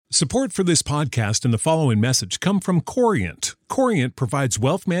Support for this podcast and the following message come from Corient. Corient provides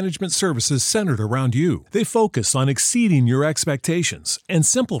wealth management services centered around you. They focus on exceeding your expectations and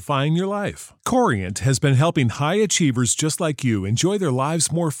simplifying your life. Corient has been helping high achievers just like you enjoy their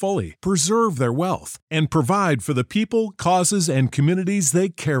lives more fully, preserve their wealth, and provide for the people, causes, and communities they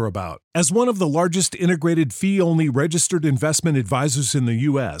care about. As one of the largest integrated fee-only registered investment advisors in the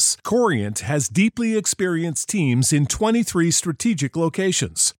U.S., Corient has deeply experienced teams in 23 strategic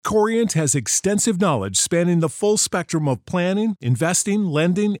locations. Corient has extensive knowledge spanning the full spectrum of planning, investing,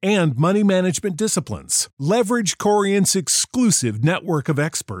 lending, and money management disciplines. Leverage Corient's exclusive network of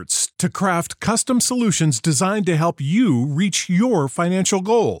experts to craft custom solutions designed to help you reach your financial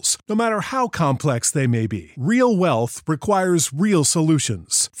goals, no matter how complex they may be. Real wealth requires real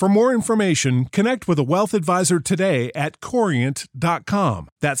solutions. For more information, connect with a wealth advisor today at Corient.com.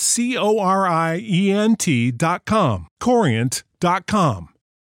 That's Corient.com. Corient.com.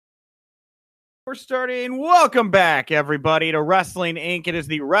 We're starting. Welcome back, everybody, to Wrestling Inc. It is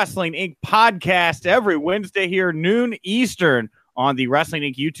the Wrestling Inc. podcast every Wednesday here, noon Eastern, on the Wrestling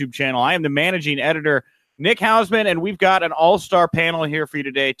Inc. YouTube channel. I am the managing editor, Nick Hausman, and we've got an all-star panel here for you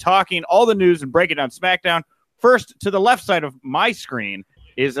today, talking all the news and breaking down SmackDown. First, to the left side of my screen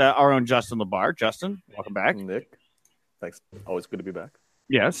is our own Justin LaBar. Justin, welcome back. Nick, thanks. Always good to be back.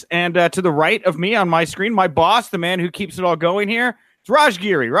 Yes, and to the right of me on my screen, my boss, the man who keeps it all going here, it's Raj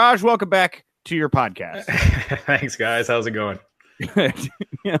Giri. Raj, welcome back to your podcast. Thanks, guys. How's it going?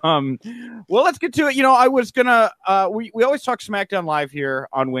 Well, let's get to it. I was gonna we always talk SmackDown Live here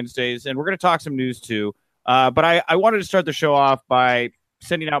on Wednesdays, and we're gonna talk some news too. But I wanted to start the show off by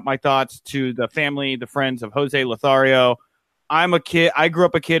sending out my thoughts to the family, the friends of Jose Lothario. I grew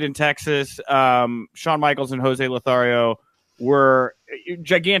up a kid in Texas. Shawn Michaels and Jose Lothario were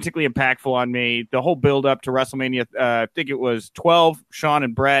gigantically impactful on me. The whole build up to WrestleMania, I think it was 12, Shawn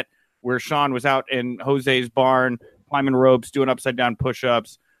and Brett, where Shawn was out in Jose's barn, climbing ropes, doing upside-down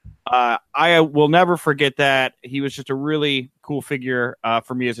push-ups. I will never forget that. He was just a really cool figure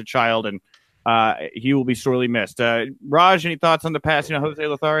for me as a child, and he will be sorely missed. Raj, any thoughts on the passing of Jose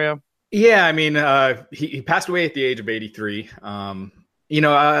Lothario? Yeah, I mean, he passed away at the age of 83.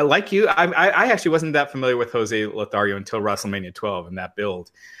 Like you, I actually wasn't that familiar with Jose Lothario until WrestleMania 12 and that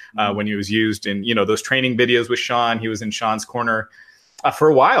build when he was used in, those training videos with Shawn. He was in Shawn's corner. For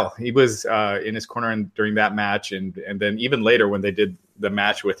a while, he was in his corner during that match, and then even later when they did the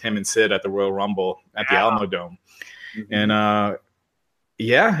match with him and Sid at the Royal Rumble at the Alamo Dome, and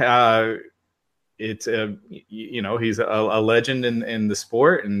it's he's a legend in the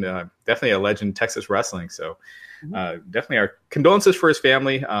sport, and definitely a legend in Texas wrestling. So definitely our condolences for his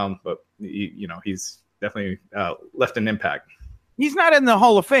family, but he's definitely left an impact. He's not in the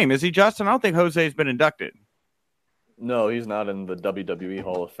Hall of Fame, is he, Justin? I don't think Jose's been inducted. No, he's not in the WWE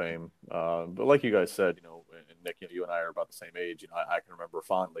Hall of Fame. But like you guys said, and Nick, you and I are about the same age. I can remember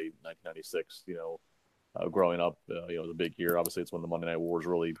fondly 1996. Growing up, it was a big year. Obviously, it's when the Monday Night Wars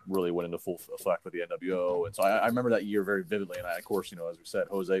really went into full effect with the NWO, and so I remember that year very vividly. And of course, as we said,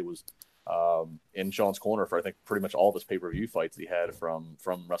 Jose was in Shawn's corner for I think pretty much all of his pay-per-view fights he had from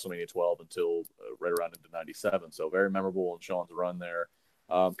WrestleMania 12 until right around into '97. So very memorable in Shawn's run there.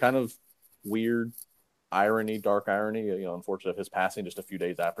 Kind of weird. Dark irony, unfortunately, of his passing just a few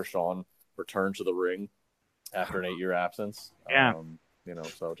days after Shawn returned to the ring after an 8-year absence. Yeah.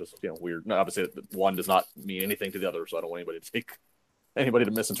 So just, weird. No, obviously, one does not mean anything to the other, so I don't want anybody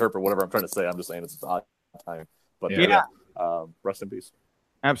to misinterpret whatever I'm trying to say. I'm just saying it's an odd time. But rest in peace.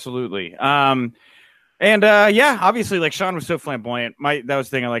 Absolutely. Obviously, like Shawn was so flamboyant. That was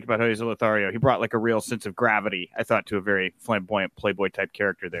the thing I liked about Jose Lothario. He brought like a real sense of gravity, I thought, to a very flamboyant Playboy type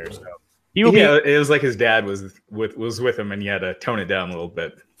character there. So. It was like his dad was with him, and he had to tone it down a little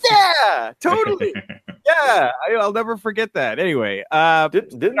bit. Yeah, totally. Yeah, I'll never forget that. Anyway,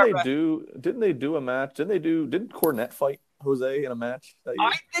 didn't they do a match? Didn't Cornette fight Jose in a match that year?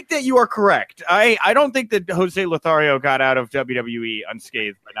 I think that you are correct. I don't think that Jose Lothario got out of WWE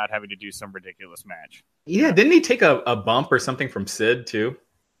unscathed by not having to do some ridiculous match. Yeah, didn't he take a bump or something from Sid too?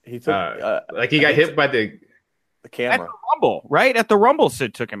 He took he got hit by the camera at the Rumble, right? At the Rumble,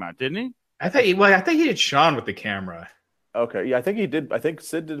 Sid took him out, didn't he? I think he hit Shawn with the camera. Okay, yeah, I think he did. I think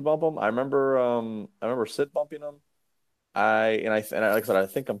Sid did bump him. I remember Sid bumping him. Like I said, I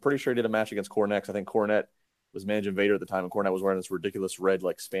think I'm pretty sure he did a match against Cornette. I think Cornette was managing Vader at the time, and Cornette was wearing this ridiculous red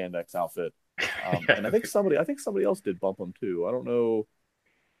like spandex outfit. And I think somebody else did bump him too. I don't know.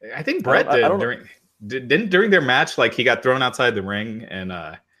 I think Brett did during their match. Like he got thrown outside the ring, and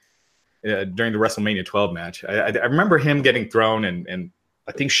during the WrestleMania 12 match, I remember him getting thrown, and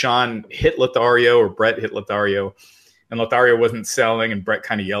I think Shawn hit Lothario or Brett hit Lothario. and Lothario wasn't selling, and Brett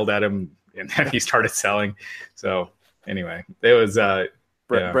kind of yelled at him, and then he started selling. So anyway, it was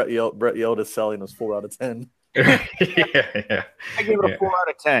Brett yelled his selling was 4 out of 10. I gave it a 4 out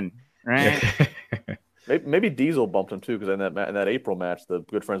of 10. Right? Maybe Diesel bumped him too, because in that April match, the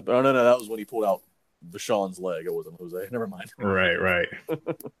Good Friends. But no, that was when he pulled out Vachon's leg. It wasn't Jose. Never mind. Right.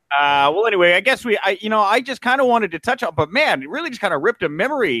 Well, anyway, I guess I just kind of wanted to touch on, but man, it really just kind of ripped a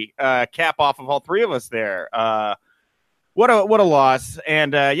memory cap off of all three of us there. What a loss.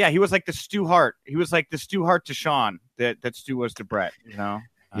 And he was like the Stu Hart. He was like the Stu Hart to Sean that Stu was to Brett.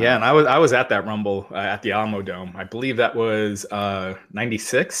 Yeah, and I was at that Rumble at the Alamo Dome. I believe that was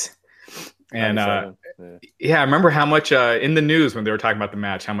 96. And I remember how much in the news when they were talking about the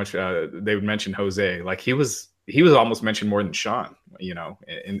match, how much they would mention Jose. Like he was almost mentioned more than Sean,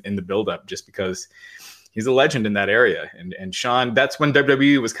 in the buildup, just because he's a legend in that area. And Sean, that's when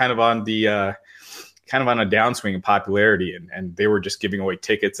WWE was kind of on a downswing in popularity, and they were just giving away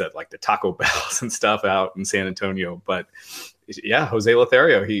tickets at like the Taco Bells and stuff out in San Antonio. But yeah, Jose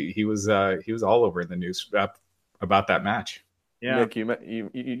Lothario, he was all over in the news about that match. Yeah, Nick,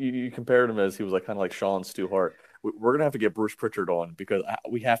 you compared him as he was like kind of like Sean Stu Hart. We're gonna have to get Bruce Pritchard on, because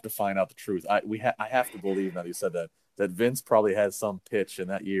we have to find out the truth. I have to believe, now that you said that Vince probably had some pitch in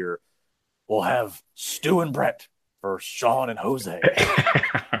that year. We'll have Stu and Brett for Sean and Jose.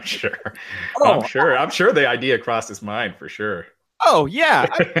 I'm sure. I'm sure the idea crossed his mind for sure. Oh yeah.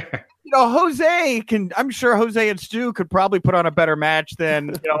 I'm sure Jose and Stu could probably put on a better match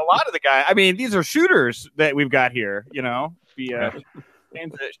than a lot of the guys. I mean, these are shooters that we've got here.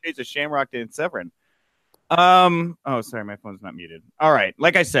 Shades of Shamrock and Severin. Oh, sorry, my phone's not muted. All right,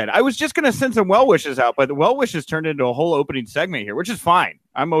 like I said, I was just gonna send some well wishes out, but the well wishes turned into a whole opening segment here, which is fine.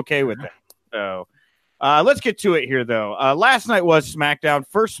 I'm okay with it. So, let's get to it here, though. Last night was SmackDown,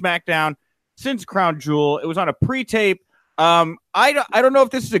 first SmackDown since Crown Jewel. It was on a pre-tape. I don't know if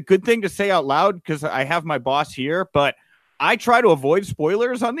this is a good thing to say out loud, because I have my boss here, but I try to avoid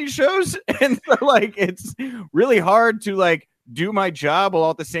spoilers on these shows, and so it's really hard to do my job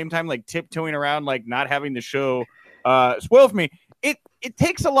while at the same time tiptoeing around not having the show spoil for me. It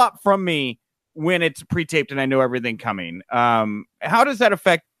takes a lot from me when it's pre-taped and I know everything coming. How does that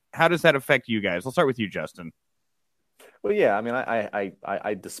affect you guys? I'll start with you, Justin. Well, yeah, I mean,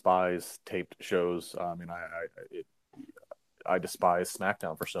 I despise taped shows. I mean, I despised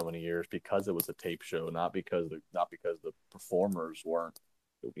SmackDown for so many years because it was a tape show, not because the performers weren't,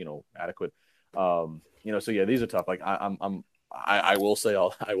 adequate. So yeah, these are tough. I will say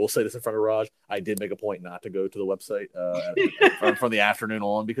this in front of Raj. I did make a point not to go to the website from the afternoon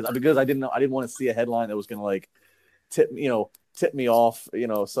on because I didn't want to see a headline that was going to tip me off.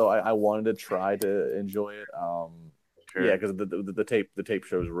 So I wanted to try to enjoy it. Sure. Yeah, because the tape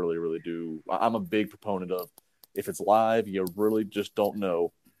shows really do. I'm a big proponent of, if it's live, you really just don't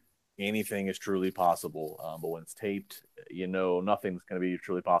know. Anything is truly possible, but when it's taped, nothing's going to be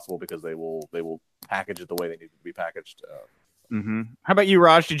truly possible because they will package it the way they need it to be packaged. Mm-hmm. How about you,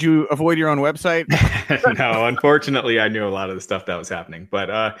 Raj? Did you avoid your own website? No, unfortunately, I knew a lot of the stuff that was happening.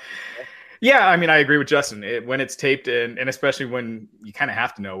 But yeah, I mean, I agree with Justin. When it's taped, and especially when you kind of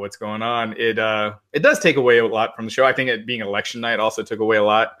have to know what's going on, it does take away a lot from the show. I think it being election night also took away a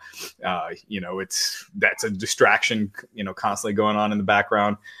lot. That's a distraction, constantly going on in the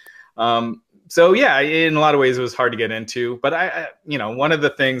background. So yeah, in a lot of ways, it was hard to get into. But I one of the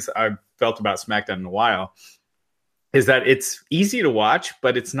things I've felt about SmackDown in a while is that it's easy to watch,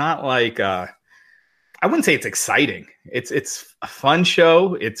 but it's not I wouldn't say it's exciting. It's a fun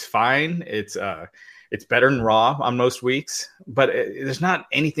show. It's fine. It's better than Raw on most weeks, but there's not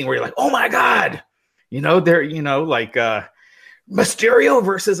anything where you're like, oh my God, Mysterio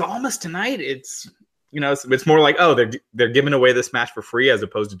versus Almas tonight. It's more like, oh, they're giving away this match for free as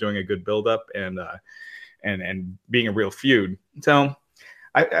opposed to doing a good build up and being a real feud. So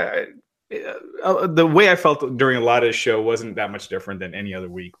the way I felt during a lot of the show wasn't that much different than any other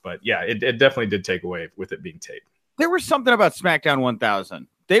week, but yeah, it definitely did take away with it being taped. There was something about SmackDown 1000.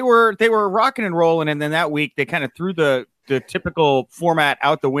 They were rocking and rolling, and then that week they kind of threw the typical format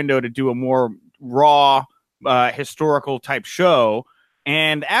out the window to do a more raw, historical type show.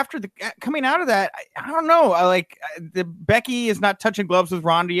 And after coming out of that, I don't know. The Becky is not touching gloves with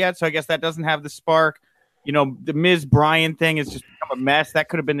Ronda yet, so I guess that doesn't have the spark. The Miz Bryan thing has just become a mess. That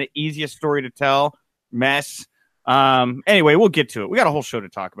could have been the easiest story to tell. Mess. Anyway, we'll get to it. We got a whole show to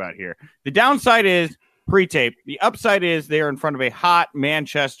talk about here. The downside is pre-tape. The upside is they are in front of a hot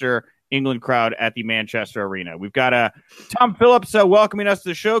Manchester, England crowd at the Manchester Arena. We've got Tom Phillips welcoming us to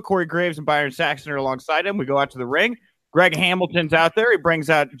the show. Corey Graves and Byron Saxton are alongside him. We go out to the ring. Greg Hamilton's out there. He brings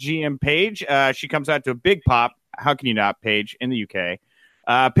out GM Paige. She comes out to a big pop. How can you not, Paige, in the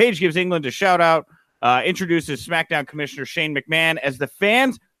UK? Paige gives England a shout-out, introduces SmackDown Commissioner Shane McMahon as the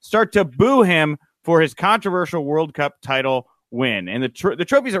fans start to boo him for his controversial World Cup title win. And the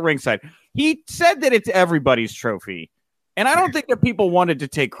trophy's at ringside. He said that it's everybody's trophy. And I don't think that people wanted to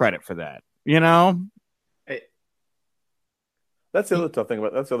take credit for that, you know? That's the other tough thing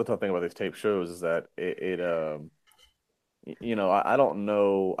about these tape shows is that I don't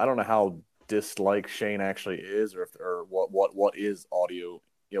know how disliked Shane actually is, or what is audio,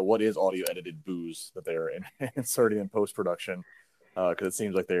 what is audio edited booze that they're inserting in post production, because it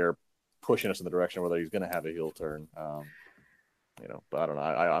seems like they're pushing us in the direction where he's going to have a heel turn. But I don't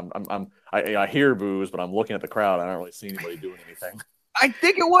know. I hear booze, but I'm looking at the crowd. I don't really see anybody doing anything. I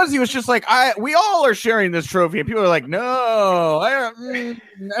think it was. He was just like, we all are sharing this trophy, and people are like, no, I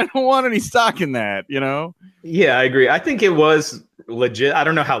don't want any stock in that, you know? Yeah, I agree. I think it was legit. I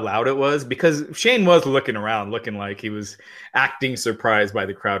don't know how loud it was because Shane was looking around, looking like he was acting surprised by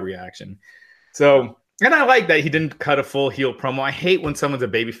the crowd reaction. So, and I like that he didn't cut a full heel promo. I hate when someone's a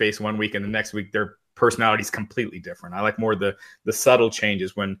babyface one week and the next week their personality is completely different. I like more the subtle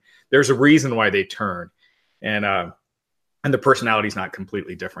changes when there's a reason why they turn, and the personality is not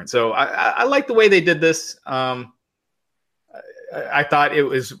completely different. So I like the way they did this. I thought it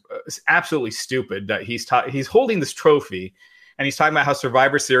was absolutely stupid that he's holding this trophy and he's talking about how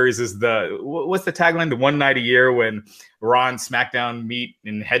Survivor Series is what's the tagline? The one night a year when Raw and SmackDown meet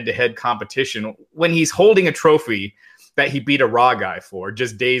in head-to-head competition, when he's holding a trophy that he beat a Raw guy for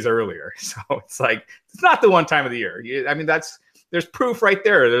just days earlier. So it's like, it's not the one time of the year. I mean, there's proof right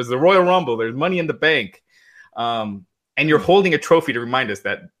there. There's the Royal Rumble. There's Money in the Bank. And you're holding a trophy to remind us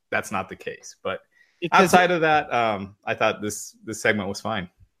that that's not the case. But outside of that, I thought this segment was fine.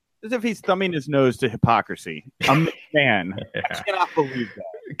 As if he's thumbing his nose to hypocrisy. I'm a fan. Yeah. I cannot believe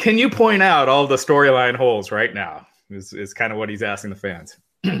that. Can you point out all the storyline holes right now? Is kind of what he's asking the fans.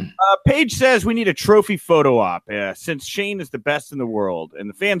 Paige says we need a trophy photo op since Shane is the best in the world. And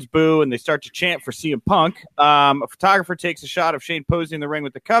the fans boo and they start to chant for CM Punk. A photographer takes a shot of Shane posing in the ring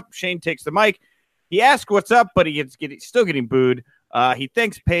with the cup. Shane takes the mic. He asks what's up, but he's still getting booed. He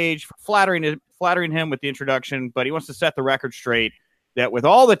thanks Paige for flattering him with the introduction, but he wants to set the record straight that with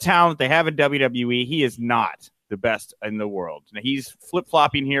all the talent they have in WWE, he is not the best in the world. Now, he's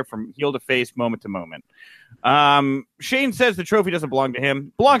flip-flopping here from heel to face, moment to moment. Shane says the trophy doesn't belong to him.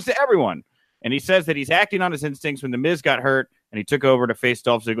 It belongs to everyone. And he says that he's acting on his instincts when The Miz got hurt and he took over to face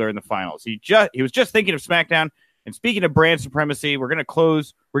Dolph Ziggler in the finals. He was just thinking of SmackDown. And speaking of brand supremacy, we're getting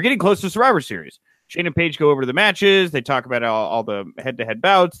close to Survivor Series. Shane and Paige go over to the matches. They talk about all the head-to-head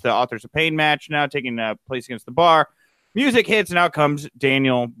bouts. The Authors of Pain match now taking place against the Bar. Music hits, and out comes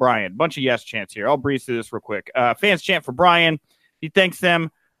Daniel Bryan. Bunch of yes chants here. I'll breeze through this real quick. Fans chant for Bryan. He thanks them.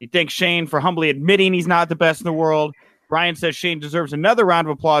 He thanks Shane for humbly admitting he's not the best in the world. Bryan says Shane deserves another round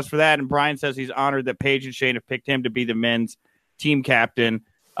of applause for that, and Bryan says he's honored that Paige and Shane have picked him to be the men's team captain.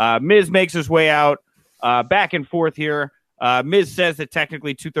 Miz makes his way out. Back and forth here. Miz says that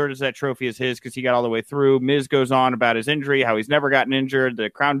technically 2/3 of that trophy is his because he got all the way through. Miz goes on about his injury, how he's never gotten injured, the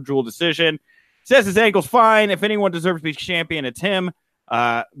crown jewel decision. Says his ankle's fine. If anyone deserves to be champion, it's him.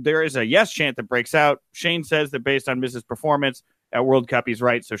 There is a yes chant that breaks out. Shane says that based on Miz's performance at World Cup, he's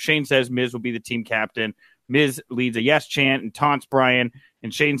right. So Shane says Miz will be the team captain. Miz leads a yes chant and taunts Bryan.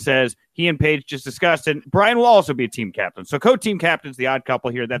 And Shane says he and Paige just discussed it. Bryan will also be a team captain. So co-team captain's the odd couple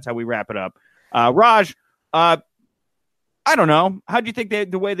here. That's how we wrap it up. Raj, I don't know. How do you think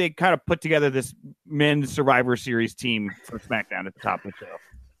the way they kind of put together this men's Survivor Series team for SmackDown at the top of the show?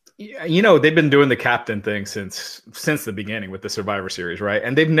 Yeah, they've been doing the captain thing since the beginning with the Survivor Series, right?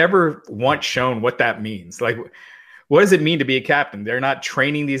 And they've never once shown what that means. Like, what does it mean to be a captain? They're not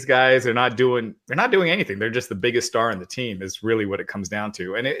training these guys. They're not doing anything. They're just the biggest star in the team is really what it comes down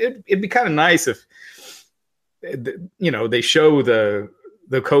to. And it'd be kind of nice if, they show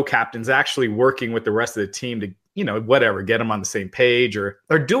the co-captains actually working with the rest of the team to, get them on the same page or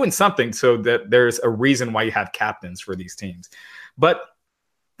doing something so that there's a reason why you have captains for these teams. But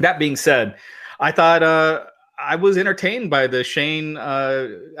that being said, I thought I was entertained by the Shane,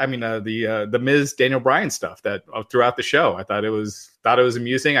 the Miz Daniel Bryan stuff that throughout the show. I thought it was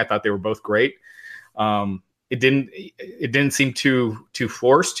amusing. I thought they were both great. It didn't seem too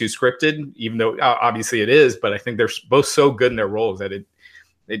forced, too scripted, even though obviously it is. But I think they're both so good in their roles that it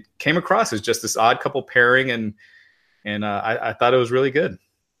came across as just this odd couple pairing, and I thought it was really good.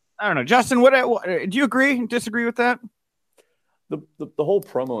 I don't know, Justin. What do you agree? Disagree with that? The whole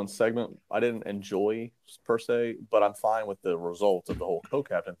promo and segment I didn't enjoy per se, but I'm fine with the results of the whole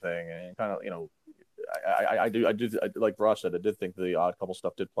co-captain thing. And kind of, I do like Ross said, I did think the odd couple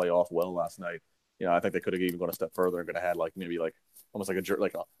stuff did play off well last night. I think they could have even gone a step further and could have had maybe almost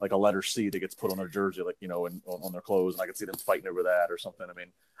like a letter C that gets put on their jersey, and on their clothes, and I could see them fighting over that or something. I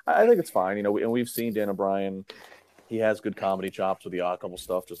mean, I think it's fine, and we've seen Dan O'Brien. He has good comedy chops with the Odd Couple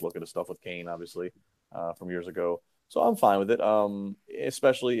stuff. Just look at his stuff with Kane, obviously, from years ago. So I'm fine with it,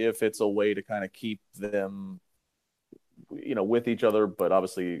 especially if it's a way to kind of keep them, with each other, but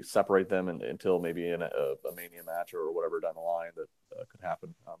obviously separate them until maybe in a Mania match or whatever down the line that could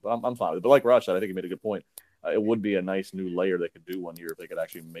happen. But I'm fine with it. But like Rush said, I think he made a good point. It would be a nice new layer they could do one year if they could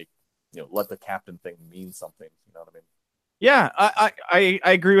actually make, let the captain thing mean something. You know what I mean? Yeah,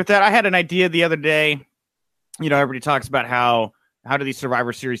 I agree with that. I had an idea the other day. Everybody talks about how do these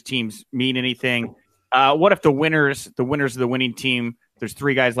Survivor Series teams mean anything? What if the winners of the winning team, there's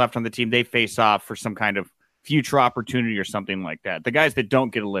 3 guys left on the team, they face off for some kind of future opportunity or something like that. The guys that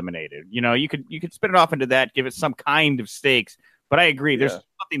don't get eliminated, you could spin it off into that, give it some kind of stakes. But I agree, there's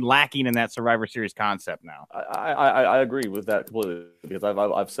something lacking in that Survivor Series concept now. I agree with that completely, because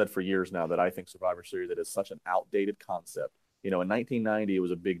I've said for years now that I think Survivor Series, that is such an outdated concept. In 1990, it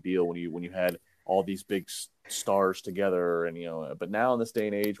was a big deal when you had all these big stars together, and but now in this day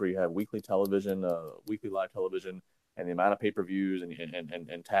and age where you have weekly television, weekly live television, and the amount of pay-per-views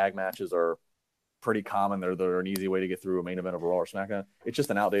and tag matches are pretty common. They're an easy way to get through a main event of Raw or SmackDown. It's just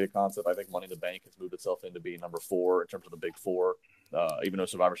an outdated concept. I think Money in the Bank has moved itself into being number 4 in terms of the big 4. Even though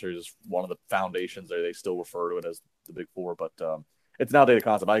Survivor Series is one of the foundations, they still refer to it as the big 4. But it's an outdated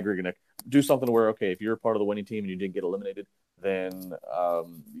concept. I agree, Nick. Do something where, okay, if you're part of the winning team and you didn't get eliminated, then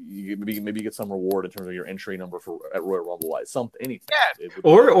you maybe get some reward in terms of your entry number at Royal Rumble wise. Anything. Yeah.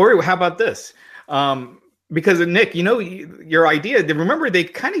 Or how about this? Because Nick, your idea, remember they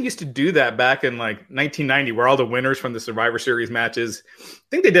kind of used to do that back in 1990, where all the winners from the Survivor Series matches, I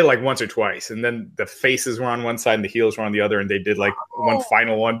think they did once or twice. And then the faces were on one side and the heels were on the other. And they did one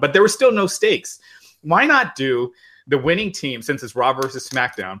final one, but there was still no stakes. Why not do the winning team, since it's Raw versus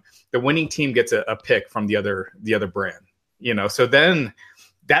SmackDown, the winning team gets a pick from the other brand, so then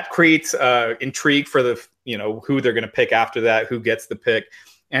that creates intrigue for the, who they're going to pick after that, who gets the pick.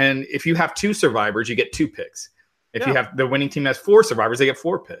 And if you have 2 survivors, you get 2 picks. If you have the winning team has 4 survivors, they get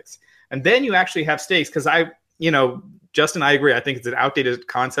 4 picks. And then you actually have stakes. Because Justin, I agree. I think it's an outdated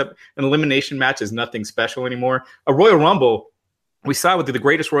concept. An elimination match is nothing special anymore. A Royal Rumble, we saw with the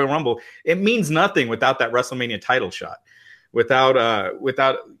greatest Royal Rumble, it means nothing without that WrestleMania title shot,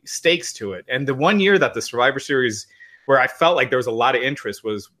 without stakes to it. And the one year that the Survivor Series, where I felt like there was a lot of interest,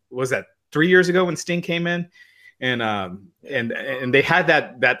 was that 3 years ago when Sting came in. And they had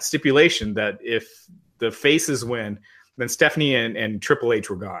that stipulation that if the faces win, then Stephanie and Triple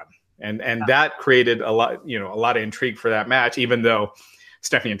H were gone, and that created a lot of intrigue for that match, even though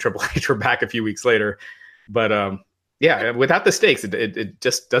Stephanie and Triple H were back a few weeks later. But without the stakes, it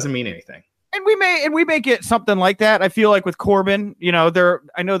just doesn't mean anything. And we may get something like that. I feel like with Corbin,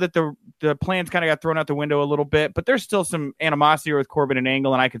 I know that the plans kind of got thrown out the window a little bit, but there's still some animosity with Corbin and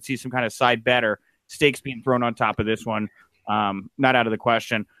Angle, and I could see some kind of side bet or stakes being thrown on top of this one. Not out of the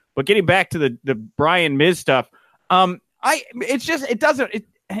question. But getting back to the Bryan Miz stuff, it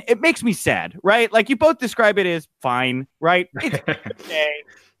makes me sad, right? Like you both describe it as fine, right? It's okay.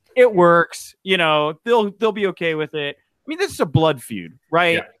 It works, they'll be okay with it. I mean, this is a blood feud,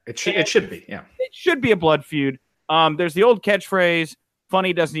 right? Yeah, it should be. Yeah. It should be a blood feud. There's the old catchphrase,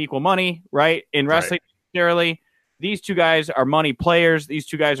 funny doesn't equal money, right? In wrestling, necessarily. These 2 guys are money players. These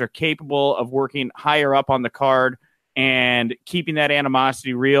 2 guys are capable of working higher up on the card and keeping that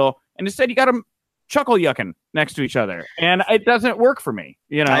animosity real. And instead, you got them chuckle yucking next to each other, and it doesn't work for me.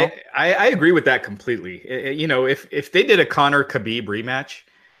 I agree with that completely. If they did a Conor Khabib rematch,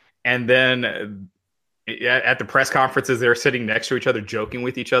 and then at the press conferences they're sitting next to each other, joking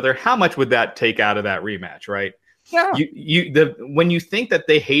with each other, how much would that take out of that rematch, right? Yeah. When you think that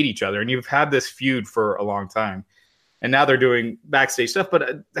they hate each other, and you've had this feud for a long time. And now they're doing backstage stuff,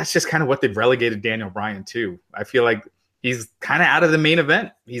 but that's just kind of what they've relegated Daniel Bryan to. I feel like he's kind of out of the main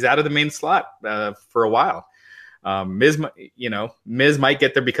event. He's out of the main slot for a while. Miz might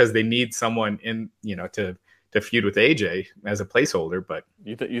get there because they need someone in, to feud with AJ as a placeholder. But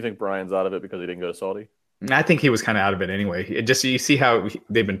you think Bryan's out of it because he didn't go to Saudi? I think he was kind of out of it anyway. You see how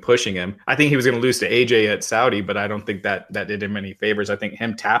they've been pushing him. I think he was going to lose to AJ at Saudi, but I don't think that did him any favors. I think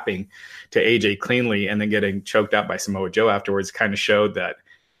him tapping to AJ cleanly and then getting choked out by Samoa Joe afterwards kind of showed that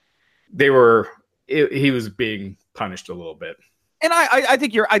he was being punished a little bit. And I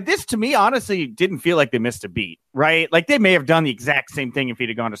think this to me honestly didn't feel like they missed a beat, right? Like they may have done the exact same thing if he'd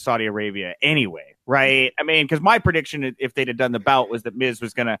have gone to Saudi Arabia anyway, right? I mean, because my prediction if they'd have done the bout was that Miz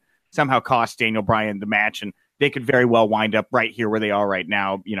was going to somehow cost Daniel Bryan the match, and they could very well wind up right here where they are right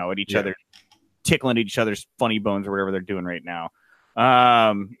now, at each other's tickling each other's funny bones or whatever they're doing right now.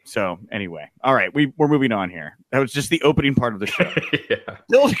 So anyway, all right, we're moving on here. That was just the opening part of the show. Yeah.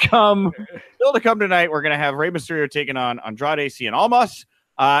 Still to come tonight, we're going to have Rey Mysterio taking on Andrade Cien Almas.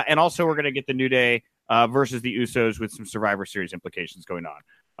 And also we're going to get the New Day versus the Usos with some Survivor Series implications going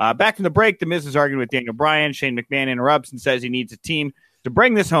on. Back from the break, The Miz is arguing with Daniel Bryan. Shane McMahon interrupts and says he needs a team to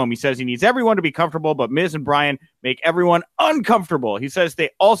bring this home. He says he needs everyone to be comfortable, but Miz and Bryan make everyone uncomfortable. He says they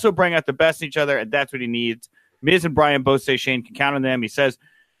also bring out the best in each other, and that's what he needs. Miz and Bryan both say Shane can count on them. He says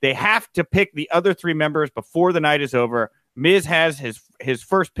they have to pick the other three members before the night is over. Miz has his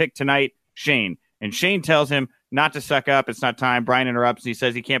first pick tonight, Shane. And Shane tells him not to suck up. It's not time. Bryan interrupts. He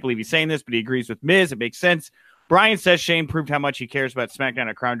says he can't believe he's saying this, but he agrees with Miz. It makes sense. Bryan says Shane proved how much he cares about SmackDown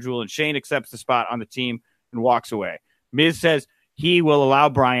at Crown Jewel, and Shane accepts the spot on the team and walks away. Miz says he will allow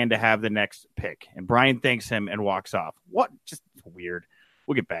Bryan to have the next pick, and Bryan thanks him and walks off. What? Just weird.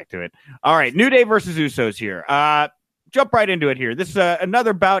 We'll get back to it. All right, New Day versus Usos here. Jump right into it here. This is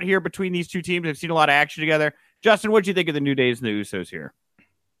another bout here between these two teams. I've seen a lot of action together. Justin, what do you think of the New Days and the Usos here?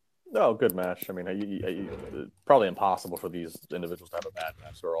 No, good match. I mean, probably impossible for these individuals to have a bad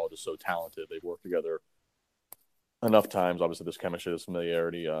match. They're all just so talented. They've worked together enough times. Obviously, this chemistry, this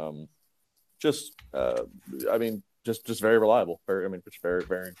familiarity. Just very reliable. Very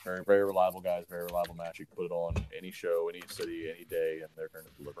reliable guys. Very reliable match. You can put it on any show, any city, any day, and they're going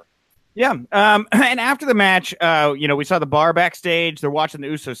to deliver. Yeah. And after the match, we saw the bar backstage. They're watching the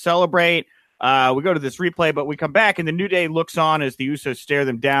Usos celebrate. We go to this replay, but we come back, and the New Day looks on as the Usos stare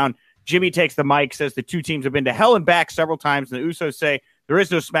them down. Jimmy takes the mic, says the two teams have been to hell and back several times, and the Usos say there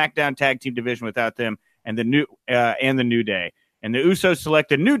is no SmackDown tag team division without them and the New Day. And the Usos select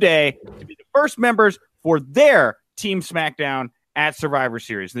the New Day to be the first members for their Team SmackDown at Survivor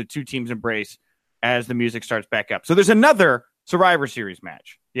Series. And the two teams embrace as the music starts back up. So there's another Survivor Series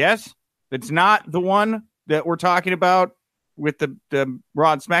match. Yes? It's not the one that we're talking about with the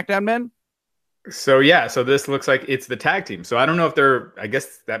Raw and SmackDown men? So this looks like it's the tag team. So I don't know if I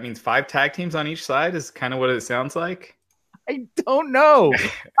guess that means 5 tag teams on each side is kind of what it sounds like. I don't know.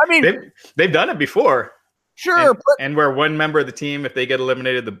 I mean, they've done it before. Sure. And where one member of the team, if they get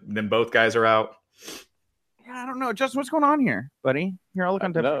eliminated, then both guys are out. Yeah, I don't know. Justin, what's going on here, buddy? Here, I'll look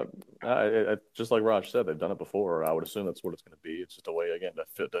on. No, just like Raj said, they've done it before. I would assume that's what it's going to be. It's just a way, again,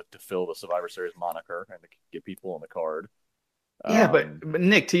 to fill the Survivor Series moniker and to get people on the card. Yeah, but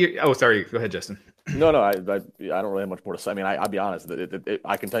Nick, sorry, go ahead, Justin. No, I don't really have much more to say. I mean, I'll be honest.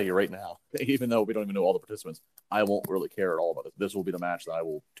 I can tell you right now, even though we don't even know all the participants, I won't really care at all about this. This will be the match that I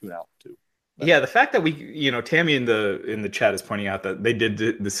will tune out to. Yeah, the fact that Tammy in the chat is pointing out that they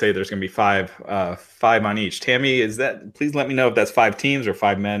did say there's going to be five on each. Tammy, please let me know if that's 5 teams or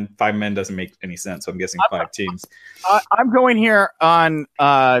 5 men. 5 men doesn't make any sense, so I'm guessing 5 teams. I'm going here on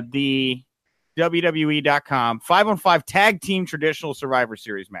the WWE.com 5-on-5 tag team traditional Survivor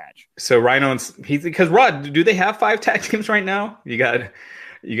Series match. So Rhino, because Rod, do they have 5 tag teams right now? You got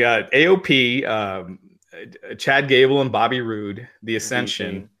AOP, Chad Gable and Bobby Roode, the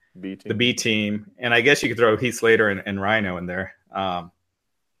Ascension. The B team, and I guess you could throw Heath Slater and Rhino in there. Well,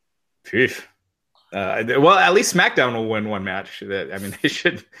 at least SmackDown will win one match. They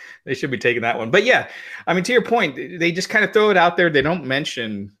should be taking that one. But yeah, I mean, to your point, they just kind of throw it out there. They don't make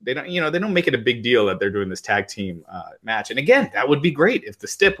it a big deal that they're doing this tag team match. And again, that would be great if the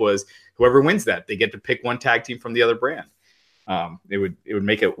stip was whoever wins that, they get to pick one tag team from the other brand. It would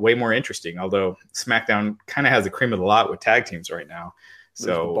make it way more interesting. Although SmackDown kind of has the cream of the lot with tag teams right now.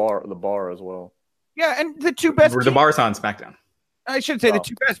 So the bar as well. Yeah, and the two best. The bar's on SmackDown. I should say the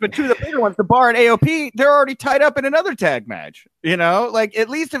two best, but 2 of the bigger ones, the bar and AOP, they're already tied up in another tag match. At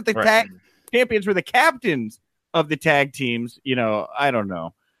least if the tag champions were the captains of the tag teams, I don't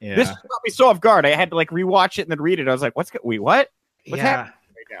know. Yeah. This caught me so off guard. I had to rewatch it and then read it. I was like, what? What's happening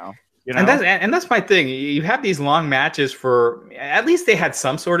right now? And that's my thing. You have these long matches for, at least they had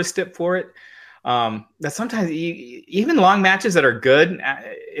some sort of stip for it. That sometimes even long matches that are good,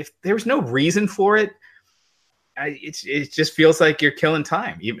 if there's no reason for it, it just feels like you're killing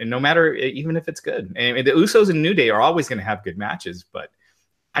time, even if it's good. And the Usos and New Day are always going to have good matches, but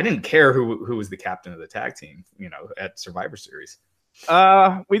I didn't care who was the captain of the tag team, at Survivor Series.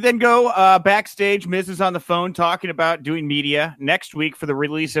 We then go backstage. Miz is on the phone talking about doing media next week for the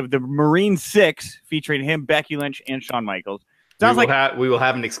release of the Marine 6 featuring him, Becky Lynch, and Shawn Michaels. We will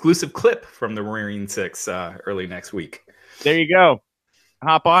have an exclusive clip from the Marine 6 early next week. There you go.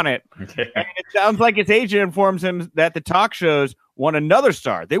 Hop on it. Okay. And it sounds like his agent informs him that the talk shows want another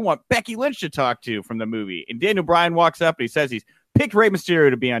star. They want Becky Lynch to talk to from the movie. And Daniel Bryan walks up and he says he's picked Rey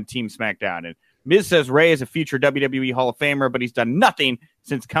Mysterio to be on Team SmackDown. And Miz says Ray is a future WWE Hall of Famer, but he's done nothing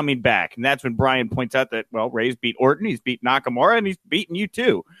since coming back. And that's when Brian points out that, well, Ray's beat Orton, he's beat Nakamura, and he's beaten you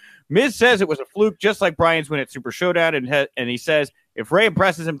too. Miz says it was a fluke, just like Brian's win at Super Showdown, and he says if Ray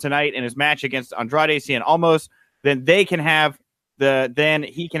impresses him tonight in his match against Andrade Cien Almos, then he can have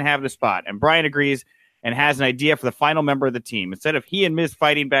the spot. And Brian agrees and has an idea for the final member of the team. Instead of he and Miz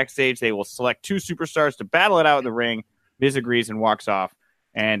fighting backstage, they will select 2 superstars to battle it out in the ring. Miz agrees and walks off.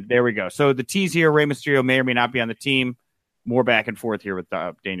 And there we go. So the tease here, Rey Mysterio may or may not be on the team. More back and forth here with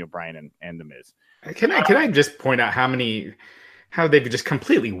Daniel Bryan and The Miz. Can I just point out how they've just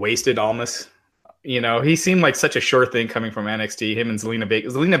completely wasted Almas? You know, he seemed like such a sure thing coming from NXT. Him and Zelina Vega.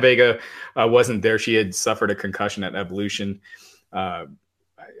 Zelina Vega wasn't there. She had suffered a concussion at Evolution.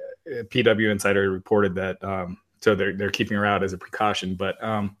 PW Insider reported that, so they're keeping her out as a precaution. But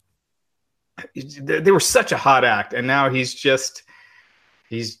they were such a hot act, and now he's just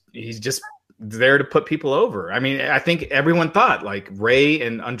there to put people over. I mean, I think everyone thought like Ray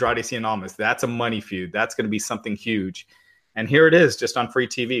and Andrade Cien Almas, that's a money feud. That's going to be something huge. And here it is, just on free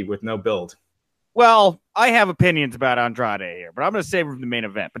TV with no build. Well, I have opinions about Andrade here, but I'm going to save him for the main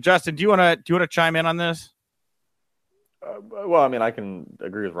event. But Justin, do you want to chime in on this? Well, I mean, I can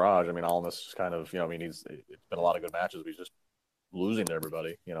agree with Raj. I mean, Almas is kind of, I mean, it's been a lot of good matches, but he's just losing to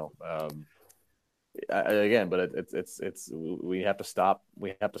everybody, again, but it's we have to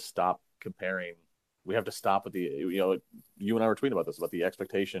stop comparing. We have to stop with the, you and I were tweeting about this, about the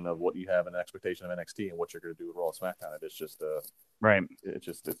expectation of what you have and the expectation of NXT and what you're going to do with Raw and SmackDown. It's just right.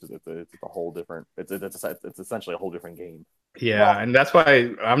 It's a whole different. It's essentially a whole different game. Yeah, and that's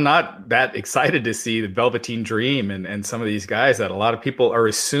why I'm not that excited to see the Velveteen Dream and some of these guys that a lot of people are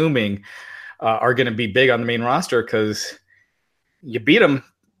assuming are going to be big on the main roster, because you beat them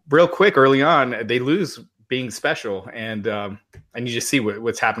real quick early on. They lose being special, and you just see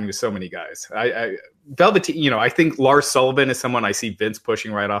what's happening to so many guys. Velveteen, I think Lars Sullivan is someone I see Vince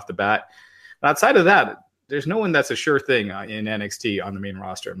pushing right off the bat. But outside of that, there's no one that's a sure thing in NXT on the main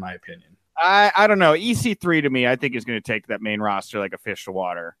roster, in my opinion. I don't know. EC3 to me, I think is going to take that main roster like a fish to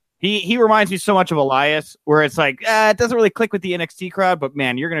water. He reminds me so much of Elias, where it's like it doesn't really click with the NXT crowd, but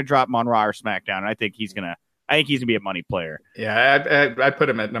man, you're going to drop him on Raw or SmackDown, and I think he's gonna be a money player. Yeah, I put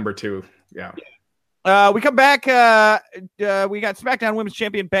him at number 2. Yeah. We come back. We got SmackDown Women's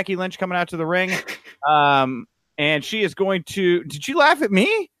Champion Becky Lynch coming out to the ring, and she is going to. Did you laugh at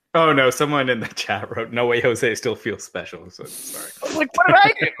me? Oh no! Someone in the chat wrote, "No way, Jose still feels special." So sorry. I was like, "What did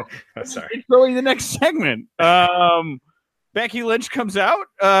I do?" I'm sorry. Introing the next segment. Becky Lynch comes out.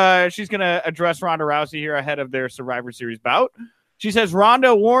 She's going to address Ronda Rousey here ahead of their Survivor Series bout. She says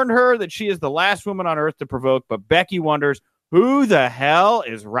Ronda warned her that she is the last woman on earth to provoke, but Becky wonders, who the hell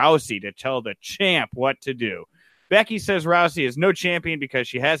is Rousey to tell the champ what to do? Becky says Rousey is no champion because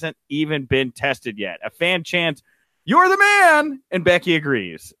she hasn't even been tested yet. A fan chants, "You're the man!" And Becky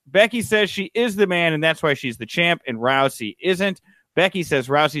agrees. Becky says she is the man, and that's why she's the champ, and Rousey isn't. Becky says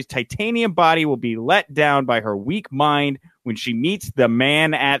Rousey's titanium body will be let down by her weak mind when she meets the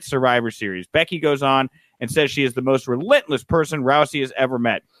man at Survivor Series. Becky goes on and says she is the most relentless person Rousey has ever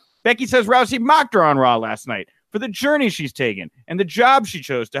met. Becky says Rousey mocked her on Raw last night for the journey she's taken and the job she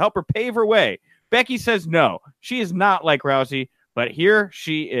chose to help her pave her way. Becky says no, she is not like Rousey, but here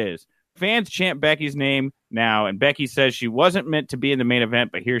she is. Fans chant Becky's name now, and Becky says she wasn't meant to be in the main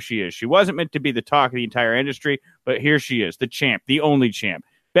event, but here she is. She wasn't meant to be the talk of the entire industry, but here she is, the champ, the only champ.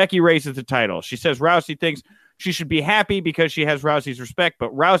 Becky raises the title. She says Rousey thinks she should be happy because she has Rousey's respect,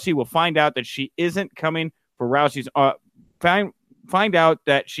 but Rousey will find out that she isn't coming for Rousey's find out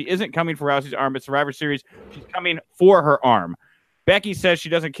that she isn't coming for Rousey's arm at Survivor Series. She's coming for her arm. Becky says she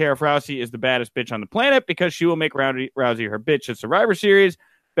doesn't care if Rousey is the baddest bitch on the planet because she will make Rousey her bitch at Survivor Series.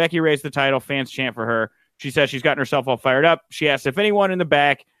 Becky raised the title. Fans chant for her. She says she's gotten herself all fired up. She asks if anyone in the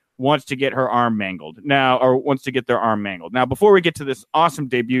back wants to get her arm mangled now, or wants to get their arm mangled. Now, before we get to this awesome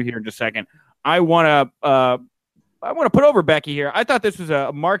debut here in just a second, I want to put over Becky here. I thought this was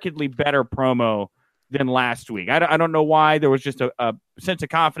a markedly better promo than last week. I don't know why. There was just a sense of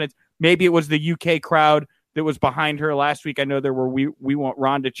confidence. Maybe it was the UK crowd that was behind her last week. I know there were we want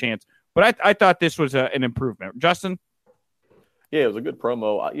Ronda chants, but I thought this was an improvement. Justin? Yeah, it was a good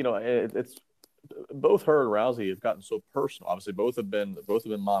promo. It's both her and Rousey have gotten so personal. Obviously, both have been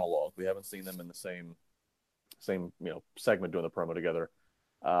monologue. We haven't seen them in the same segment doing the promo together.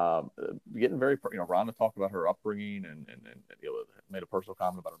 Getting very, Ronda talked about her upbringing and made a personal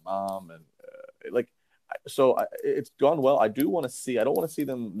comment about her mom it's gone well. I don't want to see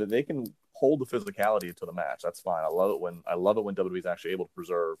them. They can hold the physicality until the match. That's fine. I love it when WWE is actually able to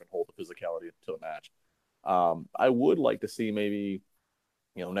preserve and hold the physicality until the match. I would like to see maybe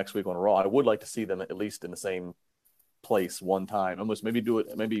next week on Raw, I would like to see them at least in the same place one time. Almost maybe do a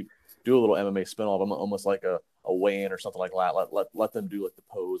little MMA spinoff, almost like a weigh-in or something like that. Let them do like the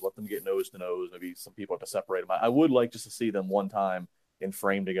pose, let them get nose to nose. Maybe some people have to separate them. I would like just to see them one time in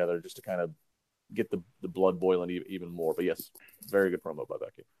frame together, just to kind of get the blood boiling even more. But yes, very good promo by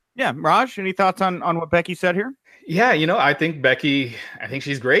Becky. Yeah, Raj, any thoughts on what Becky said here? Yeah, I think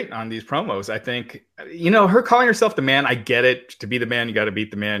she's great on these promos. I think, her calling herself the man, I get it. To be the man, you got to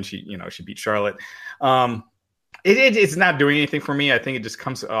beat the man. She beat Charlotte. It's not doing anything for me. I think it just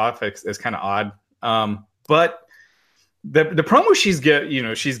comes off as kind of odd. But the promo she's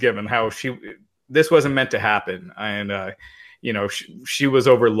given, how this wasn't meant to happen, and she was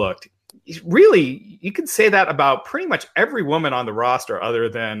overlooked. Really, you could say that about pretty much every woman on the roster other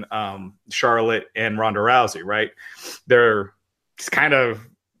than Charlotte and Ronda Rousey, right? They're just kind of,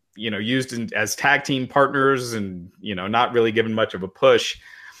 used as tag team partners and, not really given much of a push.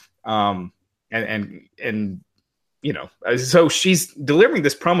 So she's delivering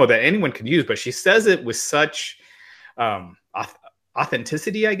this promo that anyone could use, but she says it with such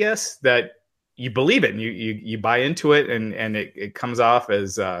authenticity, I guess, that you believe it and you buy into it, and it comes off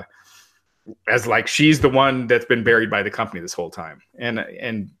as like she's the one that's been buried by the company this whole time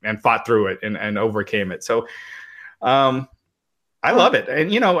and fought through it and overcame it. So I love it.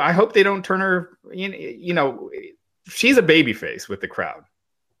 And, I hope they don't turn her, she's a baby face with the crowd,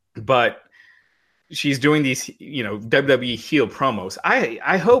 but she's doing these, WWE heel promos.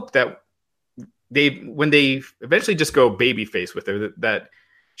 I hope that when they eventually just go baby face with her, that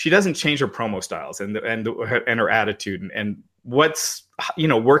she doesn't change her promo styles and her attitude and what's,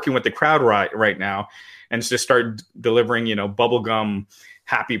 working with the crowd right now, and just start delivering, bubblegum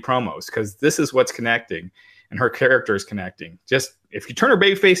happy promos, because this is what's connecting and her character is connecting. Just if you turn her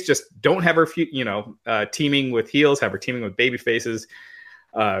babyface, just don't have her, teaming with heels, have her teaming with baby faces.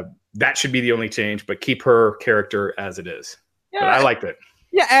 That should be the only change, but keep her character as it is. Yeah. But I liked it.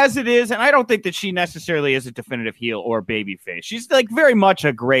 Yeah, as it is, and I don't think that she necessarily is a definitive heel or babyface. She's like very much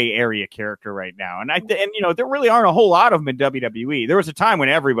a gray area character right now, and there really aren't a whole lot of them in WWE. There was a time when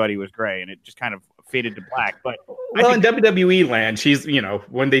everybody was gray, and it just kind of faded to black. But in WWE land, she's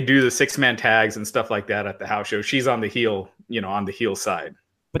when they do the 6-man tags and stuff like that at the house show, she's on the heel, on the heel side.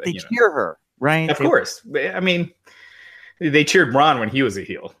 But they cheer her, right? Of course. I mean, they cheered Braun when he was a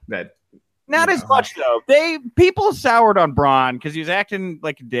heel. Not as much though. People soured on Braun because he was acting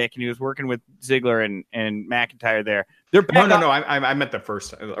like a dick and he was working with Ziggler and McIntyre there. They're no. I meant the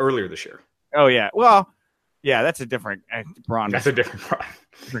first earlier this year. Oh yeah. Well, yeah, that's a different Braun. That's a different Braun.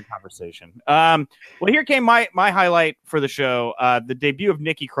 Different conversation. Well, here came my highlight for the show. The debut of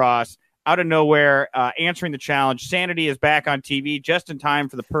Nikki Cross out of nowhere, answering the challenge. Sanity is back on TV just in time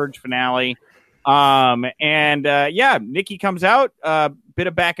for the Purge finale. Nikki comes out, bit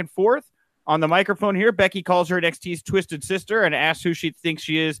of back and forth. On the microphone here, Becky calls her NXT's Twisted Sister and asks who she thinks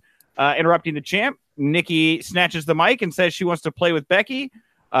she is, interrupting the champ. Nikki snatches the mic and says she wants to play with Becky.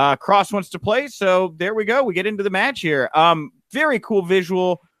 Cross wants to play, so there we go. We get into the match here. Very cool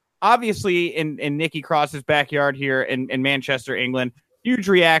visual, obviously in Nikki Cross's backyard here in Manchester, England. Huge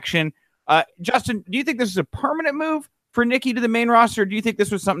reaction. Justin, do you think this is a permanent move for Nikki to the main roster, or do you think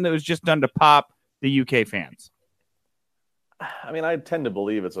this was something that was just done to pop the UK fans? I mean, I tend to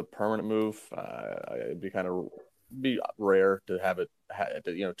believe it's a permanent move. It'd be rare to have it,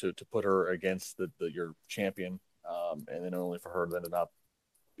 to put her against your champion, and then only for her then to not,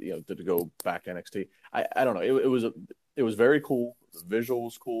 to go back to NXT. I don't know. It was very cool. The visual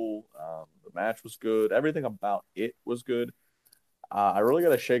was cool. The match was good. Everything about it was good. I really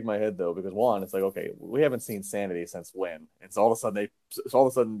got to shake my head though, because one, it's like, okay, we haven't seen Sanity since when? It's all of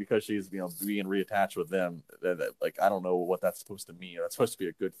a sudden because she's being reattached with them. That I don't know what that's supposed to mean. That's supposed to be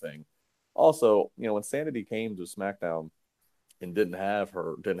a good thing. Also, when Sanity came to SmackDown and didn't have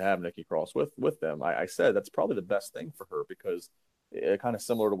Nikki Cross with them, I said that's probably the best thing for her, because it kind of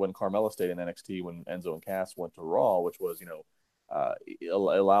similar to when Carmella stayed in NXT when Enzo and Cass went to Raw, which was it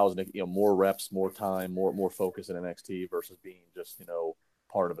allows more reps, more time, more focus in NXT versus being just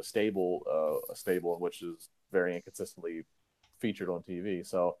part of a stable in which is very inconsistently featured on TV.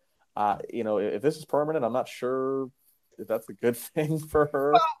 So if this is permanent, I'm not sure if that's a good thing for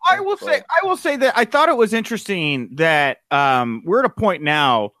her. Well, I will say that I thought it was interesting that we're at a point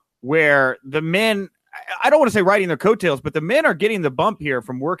now where the men, I don't want to say riding their coattails, but the men are getting the bump here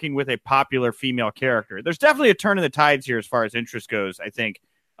from working with a popular female character. There's definitely a turn in the tides here as far as interest goes, I think,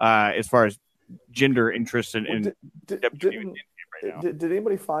 as far as gender interest in did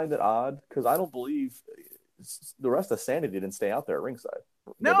anybody find it odd? Because I don't believe the rest of Sanity didn't stay out there at ringside.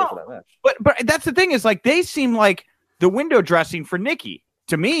 No, for that match. But that's the thing is, like, they seem like the window dressing for Nikki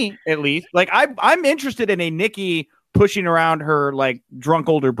to me at least. Like I'm interested in a Nikki pushing around her like drunk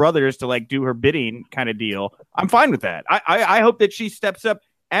older brothers to like do her bidding kind of deal. I'm fine with that. I hope that she steps up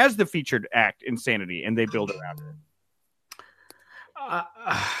as the featured act in Sanity and they build around her.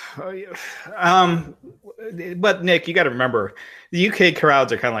 But Nick, you got to remember, the UK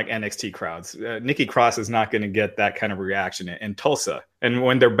crowds are kind of like NXT crowds. Nikki Cross is not going to get that kind of reaction in Tulsa, and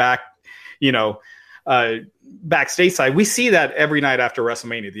when they're back, back stateside, we see that every night after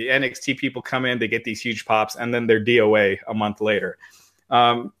WrestleMania. The NXT people come in, they get these huge pops, and then they're DOA a month later.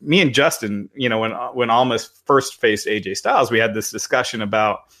 Me and Justin, when Almas first faced AJ Styles, we had this discussion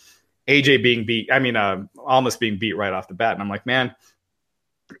about AJ being beat. Almas being beat right off the bat, and I'm like, man.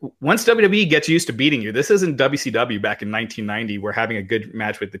 Once WWE gets used to beating you, this isn't WCW back in 1990 where having a good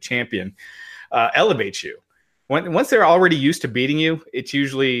match with the champion elevates you. Once they're already used to beating you, it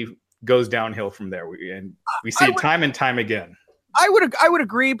usually goes downhill from there. We see it time and time again. I would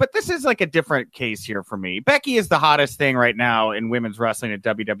agree, but this is like a different case here for me. Becky is the hottest thing right now in women's wrestling at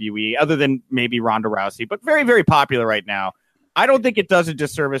WWE, other than maybe Ronda Rousey, but very, very popular right now. I don't think it does a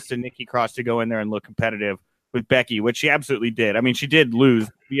disservice to Nikki Cross to go in there and look competitive with Becky, which she absolutely did. I mean, she did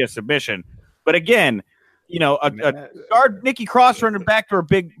lose via submission. But again, a guard Nikki Cross running back to her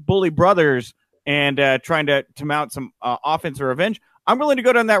big bully brothers and trying to mount some offense or revenge, I'm willing to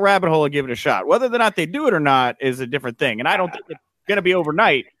go down that rabbit hole and give it a shot. Whether or not they do it or not is a different thing. And I don't think it's going to be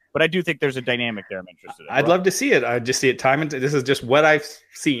overnight, but I do think there's a dynamic there I'm interested in. I'd love to see it. I just see it this is just what I've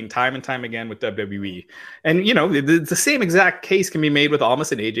seen time and time again with WWE. And, the same exact case can be made with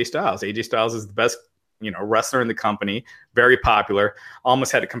Almas and AJ Styles. AJ Styles is the best wrestler in the company, very popular,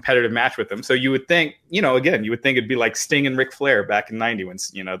 almost had a competitive match with him. So you would think, you would think it'd be like Sting and Ric Flair back in 90 when,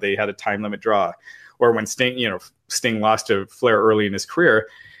 they had a time limit draw, or when Sting lost to Flair early in his career.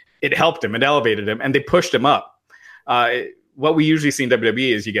 It helped him, it elevated him, and they pushed him up. What we usually see in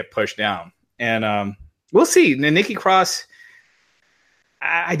WWE is you get pushed down. And we'll see. And Nikki Cross,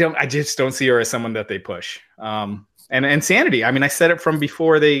 I just don't see her as someone that they push. And Sanity, I said it from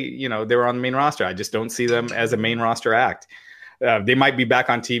before they were on the main roster. I just don't see them as a main roster act. They might be back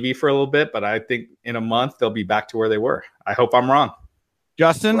on TV for a little bit, but I think in a month they'll be back to where they were. I hope I'm wrong.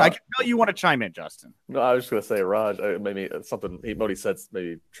 Justin, I can tell you want to chime in, Justin. No, I was just going to say, Raj, maybe something Modi said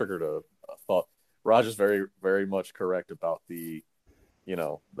maybe triggered a thought. Raj is very, very much correct about the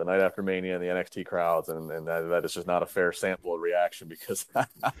night after Mania and the NXT crowds, and that is just not a fair sample of reaction, because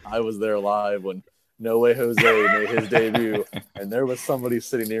I was there live when No Way Jose made his debut, and there was somebody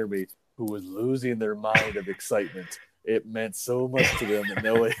sitting near me who was losing their mind of excitement. It meant so much to them that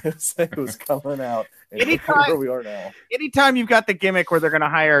No Way Jose was coming out, and where we are now. Anytime you've got the gimmick where they're going to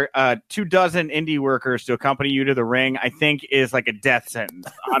hire 24 indie workers to accompany you to the ring, I think is like a death sentence.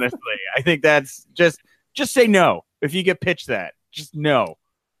 Honestly, I think that's just say no if you get pitched that. Just no.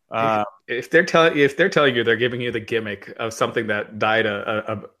 If they're telling you they're giving you the gimmick of something that died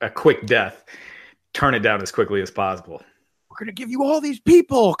a quick death, turn it down as quickly as possible. We're going to give you all these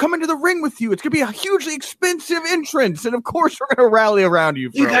people come into the ring with you. It's going to be a hugely expensive entrance. And of course, we're going to rally around you.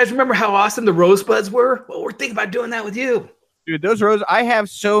 You guys remember how awesome the Rosebuds were? Well, we're thinking about doing that with you. Dude, I have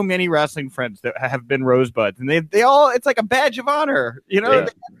so many wrestling friends that have been Rosebuds, and they all, it's like a badge of honor.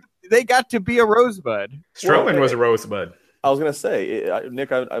 They got to be a Rosebud. Strowman was a Rosebud. I was going to say,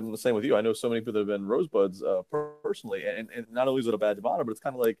 Nick, I'm the same with you. I know so many people that have been Rosebuds personally, and not only is it a badge of honor, but it's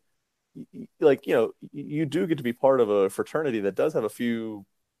kind of like you do get to be part of a fraternity that does have a few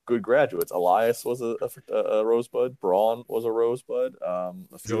good graduates. Elias was a Rosebud. Braun was a Rosebud.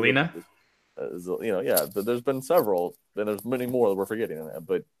 Zelina. There's been several, and there's many more that we're forgetting.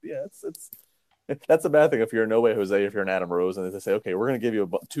 But yeah, it's that's a bad thing if you're No Way Jose, if you're an Adam Rose, and they say, okay, we're going to give you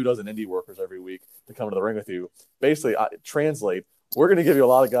 24 indie workers every week to come to the ring with you. Basically, translate. We're going to give you a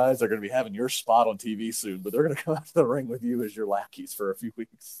lot of guys that are going to be having your spot on TV soon, but they're going to come out to the ring with you as your lackeys for a few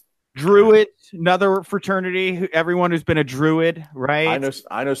weeks. Druid, another fraternity. Everyone who's been a Druid, right?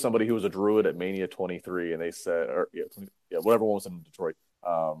 I know somebody who was a Druid at Mania 23, and they said, whatever one was in Detroit,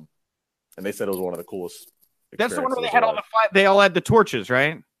 and they said it was one of the coolest. That's the one where they had all the five. They all had the torches,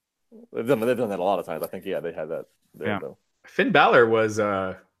 right? They've done that a lot of times. I think, they had that. Finn Balor was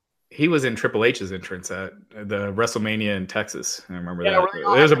he was in Triple H's entrance at the WrestleMania in Texas. I remember that.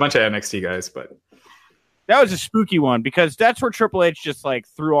 There's a bunch of NXT guys, but. That was a spooky one because that's where Triple H just like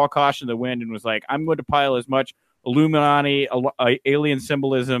threw all caution to the wind and was like, I'm going to pile as much Illuminati, alien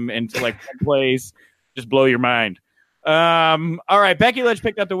symbolism into like one place, just blow your mind. All right, Becky Lynch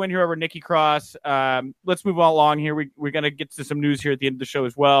picked up the win here over Nikki Cross. Let's move along here. We're going to get to some news here at the end of the show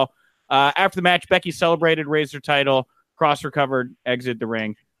as well. After the match, Becky celebrated, raised her title. Cross recovered, exited the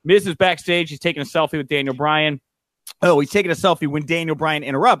ring. Miz is backstage. He's taking a selfie with Daniel Bryan. Oh, he's taking a selfie when Daniel Bryan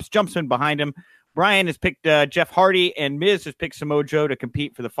interrupts, jumps in behind him. Bryan has picked Jeff Hardy, and Miz has picked Samoa Joe to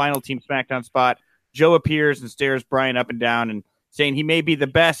compete for the final Team SmackDown spot. Joe appears and stares Bryan up and down and saying he may be the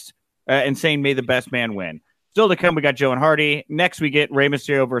best, and saying may the best man win. Still to come, we got Joe and Hardy. Next, we get Rey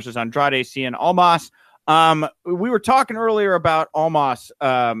Mysterio versus Andrade Cien Almas. We were talking earlier about Almas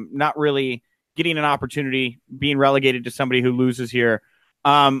not really getting an opportunity, being relegated to somebody who loses here.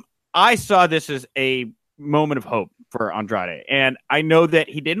 I saw this as a moment of hope for Andrade. And I know that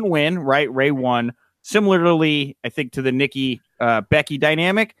he didn't win, right? Rey won. Similarly, I think to the Nikki Becky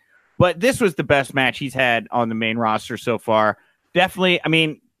dynamic. But this was the best match he's had on the main roster so far. Definitely, I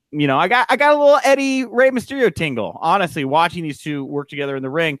mean, you know, I got a little Eddie Rey Mysterio tingle, honestly, watching these two work together in the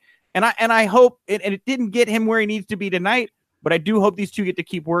ring. And I hope it didn't get him where he needs to be tonight, but I do hope these two get to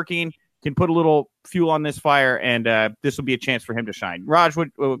keep working, can put a little fuel on this fire, and this will be a chance for him to shine. Raj, what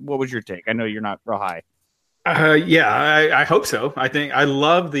was your take? I know you're not real high. I hope so. I think I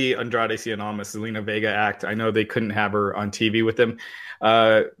love the Andrade Cien Almas Zelina Vega act. I know they couldn't have her on TV with him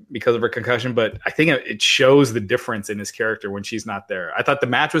because of her concussion, but I think it shows the difference in his character when she's not there. I thought the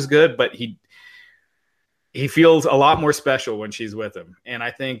match was good, but he feels a lot more special when she's with him, and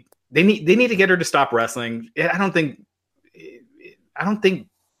I think they need to get her to stop wrestling. I don't think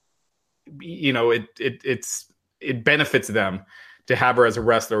you know it benefits them to have her as a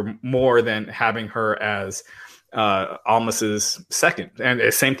wrestler more than having her as Almas's second. And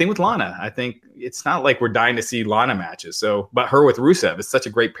the same thing with Lana. I think it's not like we're dying to see Lana matches. So, but her with Rusev is such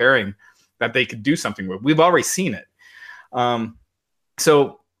a great pairing that they could do something with. We've already seen it.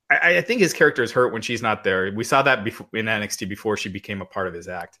 So I think his character is hurt when she's not there. We saw that before in NXT before she became a part of his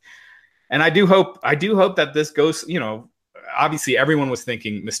act. And I do hope that this goes, you know, obviously everyone was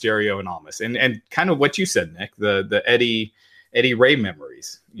thinking Mysterio and Almas and kind of what you said, Nick, the Eddie Rey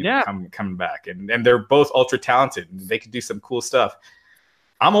memories, coming back, and they're both ultra talented. They could do some cool stuff.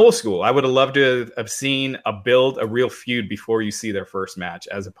 I'm old school. I would have loved to have seen a real feud before you see their first match,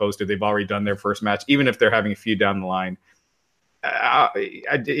 as opposed to they've already done their first match. Even if they're having a feud down the line,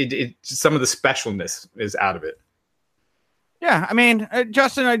 some of the specialness is out of it. Yeah, I mean,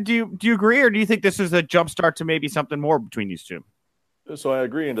 Justin, do you agree, or do you think this is a jump start to maybe something more between these two? So I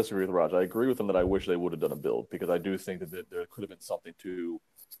agree and disagree with Raj. I agree with him that I wish they would have done a build, because I do think that there could have been something to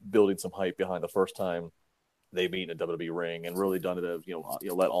building some hype behind the first time they meet in a WWE ring, and really done it as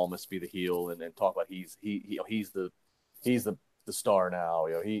let Almas be the heel and talk about he's the star now.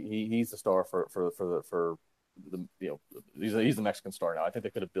 He's the star for the he's the Mexican star now. I think they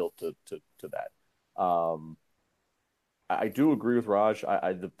could have built to that. I do agree with Raj.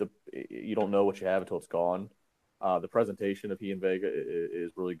 You don't know what you have until it's gone. The presentation of he and Vega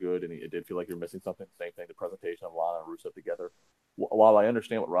is really good, and it did feel like you're missing something. Same thing, the presentation of Lana and Rusev together. While I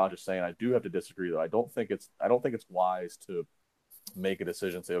understand what Raj is saying, I do have to disagree, though. I don't think it's wise to make a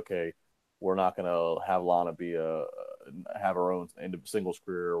decision, say, okay, we're not going to have Lana have her own singles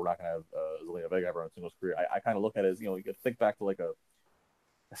career. We're not going to have Zelina Vega have her own singles career. I kind of look at it as, you could think back to like a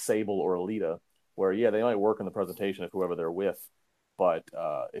Sable or a Lita, where they might work in the presentation of whoever they're with. But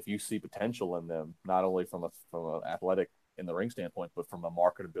if you see potential in them, not only from an athletic in the ring standpoint, but from a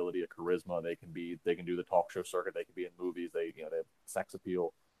marketability, a charisma, they can do the talk show circuit. They can be in movies. They have sex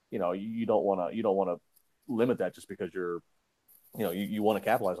appeal. You don't want to limit that just because you want to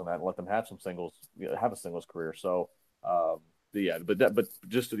capitalize on that and let them have some singles, have a singles career. So but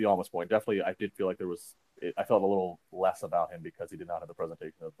just to the Almas point, definitely I did feel like I felt a little less about him because he did not have the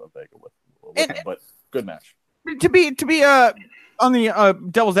presentation of Vega with him. But good match. To be on the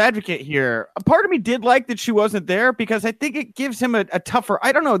devil's advocate here, a part of me did like that she wasn't there, because I think it gives him a tougher,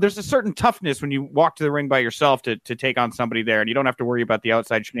 I don't know, there's a certain toughness when you walk to the ring by yourself to take on somebody there, and you don't have to worry about the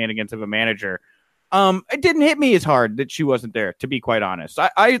outside shenanigans of a manager. It didn't hit me as hard that she wasn't there, to be quite honest.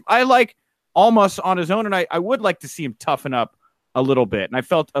 I like Almas on his own, and I would like to see him toughen up a little bit, and I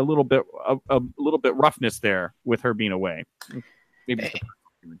felt a little bit roughness there with her being away. Maybe.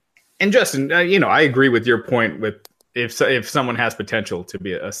 And Justin, I agree with your point with if someone has potential to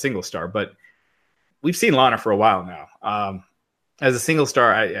be a single star, but we've seen Lana for a while now. As a single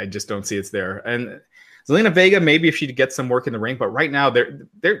star, I just don't see it's there. And Zelina Vega, maybe if she gets some work in the ring, but right now they're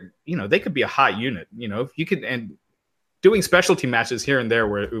they could be a hot unit. If you could, and doing specialty matches here and there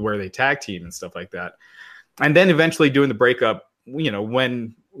where they tag team and stuff like that, and then eventually doing the breakup,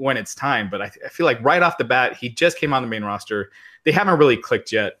 when it's time. But I feel like right off the bat, he just came on the main roster. They haven't really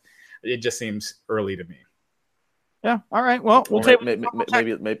clicked yet. It just seems early to me. Yeah. All right. Well,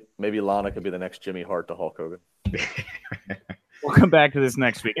 maybe Lana could be the next Jimmy Hart to Hulk Hogan. We'll come back to this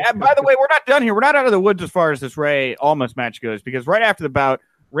next week. And by the way, we're not done here. We're not out of the woods as far as this Rey Almas match goes, because right after the bout,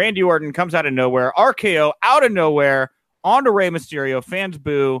 Randy Orton comes out of nowhere, RKO out of nowhere, onto Rey Mysterio, fans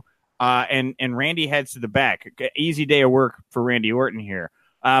boo, and Randy heads to the back. Easy day of work for Randy Orton here.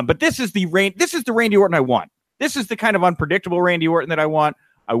 But this is the Randy Orton I want. This is the kind of unpredictable Randy Orton that I want.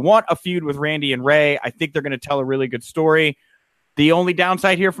 I want a feud with Randy and Rey. I think they're going to tell a really good story. The only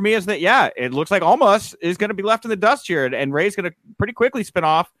downside here for me is that, it looks like Almas is going to be left in the dust here, and Rey's going to pretty quickly spin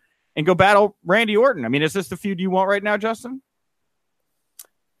off and go battle Randy Orton. I mean, is this the feud you want right now, Justin?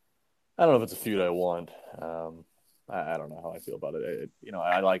 I don't know if it's a feud I want. I don't know how I feel about it.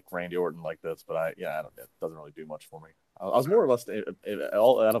 I like Randy Orton like this, but it doesn't really do much for me. I was more or less,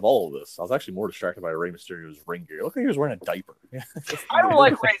 out of all of this, I was actually more distracted by Rey Mysterio's ring gear. It looked like he was wearing a diaper. I don't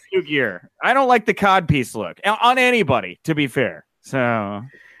like Rey's new gear. I don't like the codpiece look on anybody, to be fair. So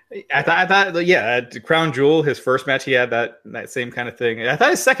I thought, at Crown Jewel, his first match, he had that same kind of thing. I thought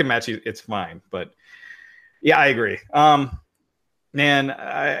his second match, it's fine, but yeah, I agree. Man,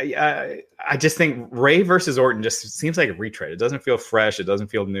 I just think Rey versus Orton just seems like a retread. It doesn't feel fresh. It doesn't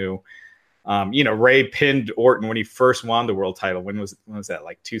feel new. Rey pinned Orton when he first won the world title. When was that?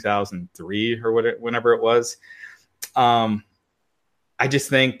 Like 2003 or whenever it was. I just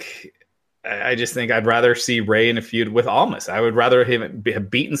think I'd rather see Rey in a feud with Almas. I would rather him have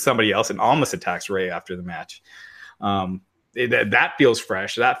beaten somebody else and Almas attacks Rey after the match. That feels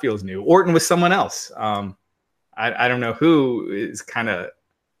fresh. That feels new. Orton with someone else. I don't know who is kind of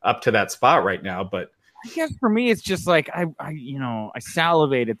up to that spot right now, but I guess for me, it's just like I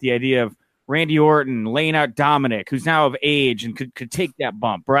salivate at the idea of Randy Orton laying out Dominic, who's now of age and could take that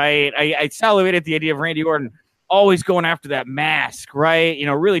bump, right? I salivate at the idea of Randy Orton always going after that mask, right?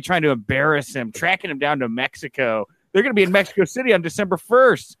 Really trying to embarrass him, tracking him down to Mexico. They're going to be in Mexico City on December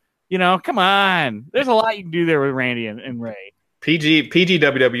 1st. Come on. There's a lot you can do there with Randy and Rey. PG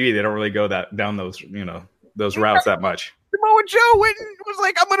WWE, they don't really go down those, those routes that much. Samoa Joe went and was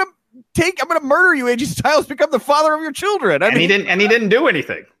like, I'm gonna murder you, AJ Styles, become the father of your children. He didn't do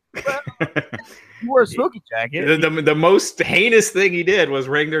anything. He wore a smoky jacket. The most heinous thing he did was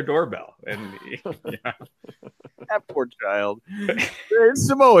ring their doorbell. And that poor child. There's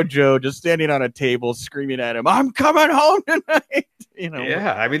Samoa Joe just standing on a table screaming at him, I'm coming home tonight.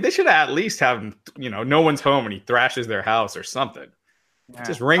 Yeah, I mean, they should at least have him, no one's home and he thrashes their house or something. Yeah.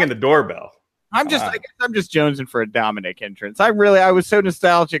 Just ringing the doorbell. I guess I'm just jonesing for a Dominic entrance. I was so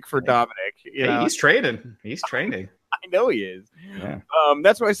nostalgic for Dominic. He's training. He's training. I know he is. Yeah.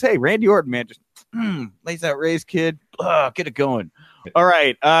 That's what I say. Randy Orton, man, just lays that Rey's kid. Get it going. All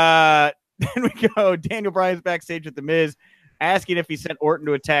right. Then we go. Daniel Bryan's backstage with The Miz, asking if he sent Orton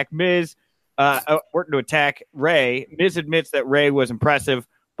to attack Miz. Orton to attack Rey. Miz admits that Rey was impressive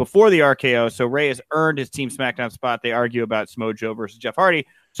before the RKO, so Rey has earned his Team SmackDown spot. They argue about Samoa Joe versus Jeff Hardy.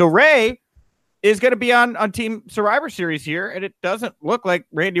 So Rey is going to be on Team Survivor Series here, and it doesn't look like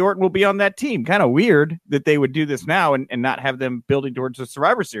Randy Orton will be on that team. Kind of weird that they would do this now and not have them building towards a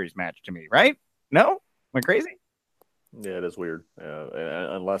Survivor Series match to me, right? No? Am I crazy? Yeah, it is weird.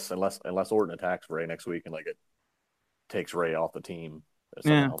 Unless Orton attacks Rey next week and it takes Rey off the team.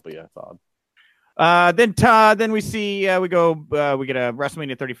 Somehow, but yeah, it's odd. Then we see we get a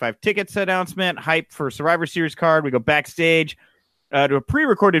WrestleMania 35 tickets announcement, hype for Survivor Series card. We go backstage to a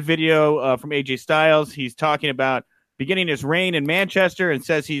pre-recorded video from AJ Styles. He's talking about beginning his reign in Manchester and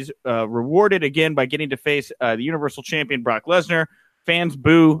says he's rewarded again by getting to face the Universal Champion Brock Lesnar. Fans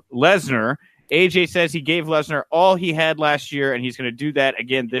boo Lesnar. AJ says he gave Lesnar all he had last year, and he's going to do that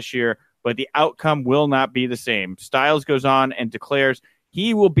again this year, but the outcome will not be the same. Styles goes on and declares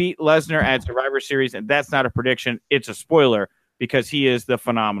he will beat Lesnar at Survivor Series, and that's not a prediction. It's a spoiler because he is the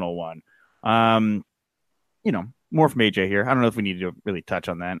phenomenal one. More from AJ here. I don't know if we need to really touch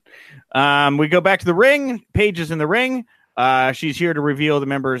on that. We go back to the ring. Paige is in the ring. She's here to reveal the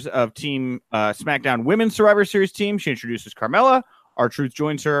members of Team SmackDown Women's Survivor Series team. She introduces Carmella. R-Truth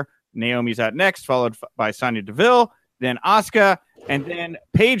joins her. Naomi's out next, followed by Sonya Deville, then Asuka, and then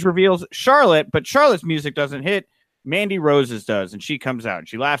Paige reveals Charlotte, but Charlotte's music doesn't hit. Mandy Rose's does, and she comes out and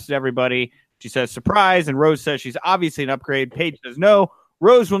she laughs at everybody. She says surprise, and Rose says she's obviously an upgrade. Paige says no.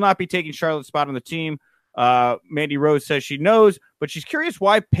 Rose will not be taking Charlotte's spot on the team. Mandy Rose says she knows, but she's curious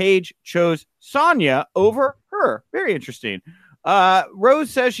why Paige chose Sonya over her. Very interesting. Rose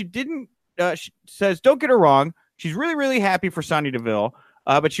says she didn't. She says don't get her wrong. She's really, really happy for Sonya Deville.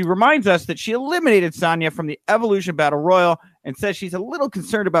 But she reminds us that she eliminated Sonya from the Evolution Battle Royal and says she's a little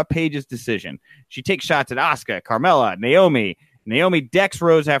concerned about Paige's decision. She takes shots at Asuka, Carmella, Naomi. Naomi decks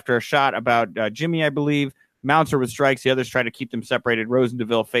Rose after a shot about Jimmy, I believe. Mounts her with strikes. The others try to keep them separated. Rose and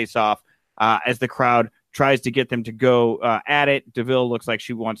Deville face off as the crowd tries to get them to go at it. Deville looks like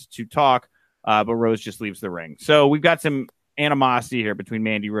she wants to talk, but Rose just leaves the ring. So we've got some animosity here between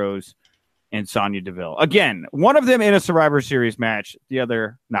Mandy Rose and Sonya Deville. Again, one of them in a Survivor Series match, the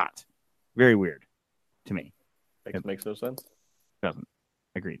other not. Very weird to me. Makes no sense. Doesn't.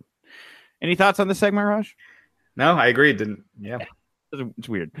 Agreed. Any thoughts on this segment, Raj? No, I agree. Yeah. It's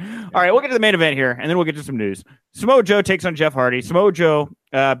weird. All right, we'll get to the main event here, and then we'll get to some news. Samoa Joe takes on Jeff Hardy. Samoa Joe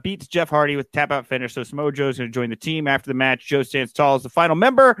beats Jeff Hardy with tap-out finish, so Samoa Joe is going to join the team. After the match, Joe stands tall as the final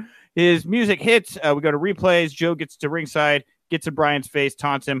member. His music hits. We go to replays. Joe gets to ringside, gets in Brian's face,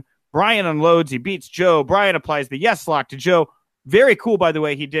 taunts him. Brian unloads. He beats Joe. Brian applies the yes lock to Joe. Very cool, by the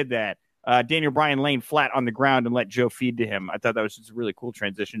way, he did that. Daniel Bryan laying flat on the ground and let Joe feed to him. I thought that was just a really cool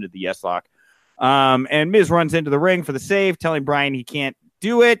transition to the yes lock. And Miz runs into the ring for the save, telling Brian he can't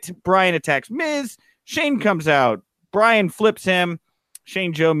do it. Brian attacks Miz. Shane comes out. Brian flips him.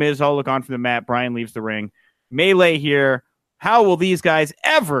 Shane, Joe, Miz all look on from the mat. Brian leaves the ring. Melee here. How will these guys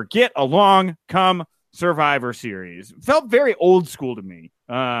ever get along come Survivor Series? Felt very old school to me.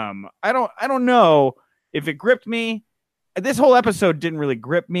 I don't know if it gripped me. This whole episode didn't really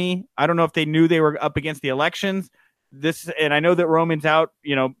grip me. I don't know if they knew they were up against the elections. And I know that Roman's out,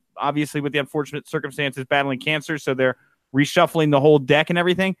 obviously with the unfortunate circumstances battling cancer, so they're reshuffling the whole deck and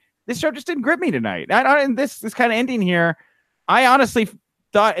everything. This show just didn't grip me tonight. This kind of ending here, I honestly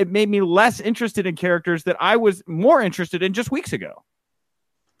thought it made me less interested in characters that I was more interested in just weeks ago.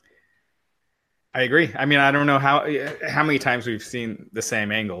 I agree. I mean, I don't know how many times we've seen the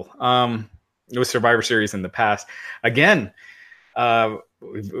same angle. It was Survivor Series in the past. Again,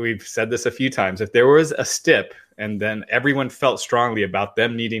 we've said this a few times. If there was a stip and then everyone felt strongly about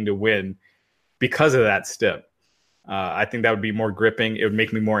them needing to win because of that stip, I think that would be more gripping. It would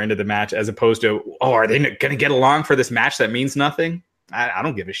make me more into the match as opposed to, are they going to get along for this match that means nothing? I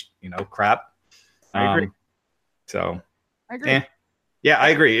don't give a crap. I agree. So I agree. Yeah, I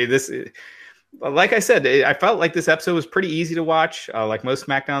agree. Like I said, I felt like this episode was pretty easy to watch, like most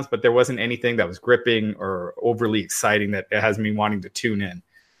SmackDowns, but there wasn't anything that was gripping or overly exciting that has me wanting to tune in.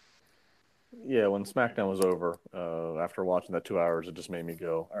 Yeah, when SmackDown was over, after watching that 2 hours, it just made me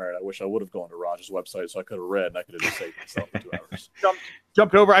go, all right, I wish I would have gone to Raj's website so I could have read and I could have just saved myself in 2 hours.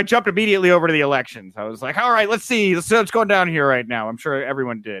 I jumped immediately over to the elections. I was like, all right, let's see what's going down here right now. I'm sure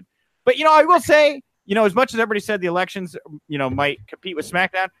everyone did. But, I will say, as much as everybody said the elections, might compete with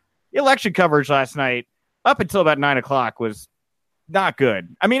SmackDown, the election coverage last night up until about 9:00 was not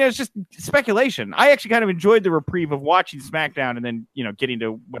good. I mean, it was just speculation. I actually kind of enjoyed the reprieve of watching SmackDown and then, getting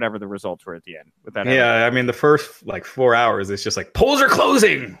to whatever the results were at the end. With that, I mean, the first 4 hours, it's just like polls are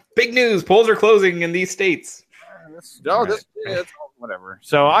closing. Big news. Polls are closing in these states. Whatever.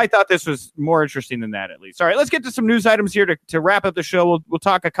 So I thought this was more interesting than that, at least. All right, let's get to some news items here to wrap up the show. We'll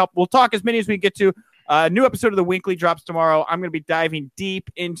talk We'll talk as many as we get to. New episode of The Weekly drops tomorrow. I'm going to be diving deep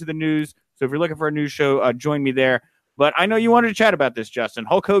into the news. So if you're looking for a news show, join me there. But I know you wanted to chat about this, Justin.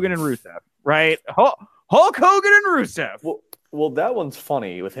 Hulk Hogan and Rusev, right? Hulk Hogan and Rusev. Well, that one's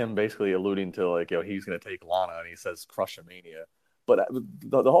funny with him basically alluding to he's going to take Lana and he says Crush-a-mania. But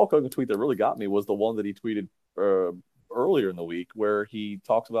the Hulk Hogan tweet that really got me was the one that he tweeted earlier in the week where he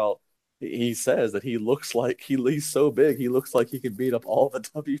talks about, he says that he looks like he's so big, he looks like he can beat up all the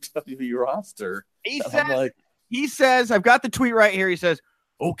WWE roster. He says, I've got the tweet right here. He says,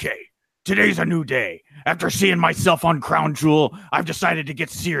 okay, today's a new day. After seeing myself on Crown Jewel, I've decided to get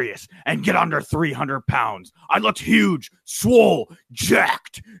serious and get under 300 pounds. I looked huge, swole,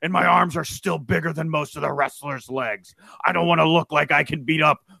 jacked, and my arms are still bigger than most of the wrestlers' legs. I don't want to look like I can beat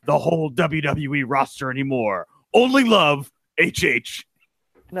up the whole WWE roster anymore. Only love, HH.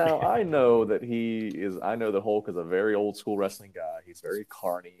 Now, I know that Hulk is a very old school wrestling guy. He's very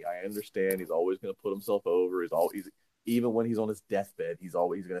carny. I understand he's always going to put himself over. Even when he's on his deathbed, he's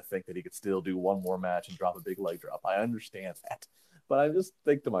always going to think that he could still do one more match and drop a big leg drop. I understand that. But I just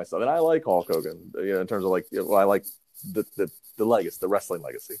think to myself, and I like Hulk Hogan, in terms of I like the legacy, the wrestling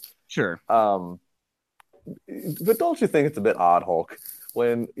legacy. Sure. But don't you think it's a bit odd, Hulk,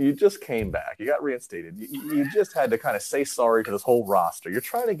 when you just came back, you got reinstated, you just had to kind of say sorry to this whole roster. You're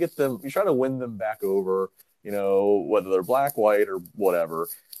trying to win them back over, whether they're black, white, or whatever.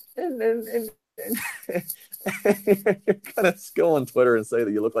 And you're kind of go on Twitter and say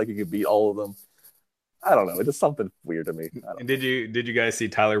that you look like you could beat all of them. I don't know. It's just something weird to me. And did you guys see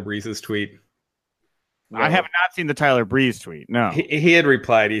Tyler Breeze's tweet? No. I have not seen the Tyler Breeze tweet. No. He had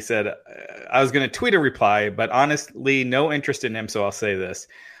replied. He said, I was going to tweet a reply, but honestly, no interest in him. So I'll say this.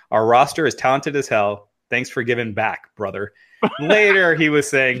 Our roster is talented as hell. Thanks for giving back, brother. Later, he was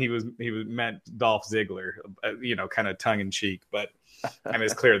saying he was meant Dolph Ziggler, kind of tongue in cheek, but I mean,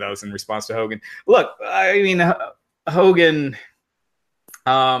 it's clear that was in response to Hogan. Look, I mean, Hogan,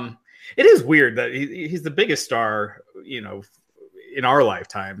 it is weird that he's the biggest star in our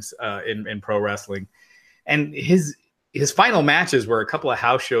lifetimes in pro wrestling. And his final matches were a couple of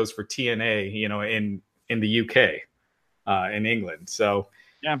house shows for TNA, in the UK, in England. So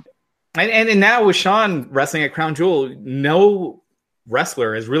yeah. And now with Shawn wrestling at Crown Jewel, no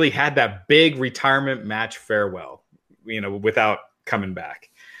wrestler has really had that big retirement match farewell, without coming back.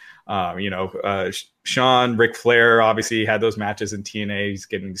 Shawn, Ric Flair obviously had those matches in TNA. He's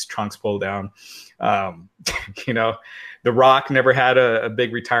getting his trunks pulled down. The Rock never had a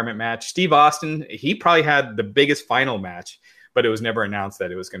big retirement match. Steve Austin, he probably had the biggest final match, but it was never announced that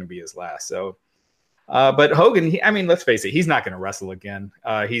it was going to be his last. So, but Hogan, let's face it, he's not going to wrestle again.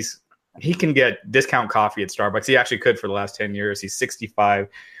 He can get discount coffee at Starbucks. He actually could for the last 10 years. He's 65,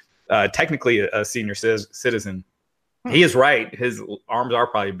 technically a senior citizen. He is right. His arms are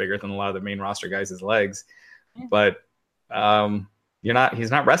probably bigger than a lot of the main roster guys' legs, but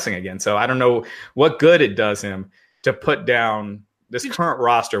he's not wrestling again. So I don't know what good it does him to put down this current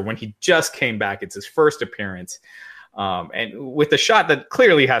roster when he just came back. It's his first appearance. And with a shot that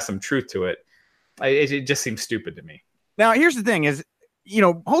clearly has some truth to it, it just seems stupid to me. Now, here's the thing is,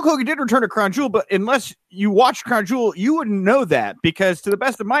 Hulk Hogan did return to Crown Jewel, but unless you watched Crown Jewel, you wouldn't know that because to the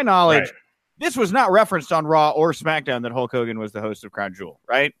best of my knowledge, right, this was not referenced on Raw or SmackDown that Hulk Hogan was the host of Crown Jewel,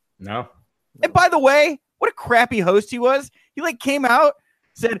 right? No. And by the way, what a crappy host he was. He came out,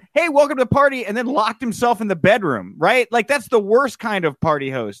 said, "Hey, welcome to the party," and then locked himself in the bedroom, right? That's the worst kind of party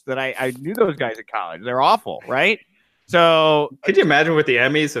host that I knew those guys at college. They're awful, right? So could you imagine with the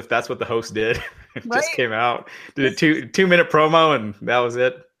Emmys if that's what the host did? Just came out, did a 2-minute promo, and that was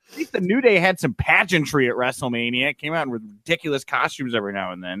it. At least the New Day had some pageantry at WrestleMania. It came out in ridiculous costumes every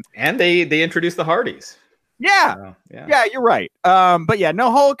now and then. And they introduced the Hardys. Yeah. Yeah, you're right. But yeah,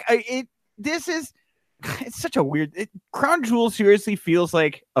 no, Hulk, it's such a weird, Crown Jewel seriously feels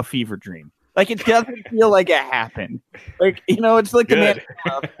like a fever dream. It doesn't feel like it happened. It's like Good.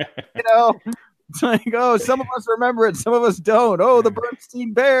 it's like, oh, some of us remember it, some of us don't. Oh, the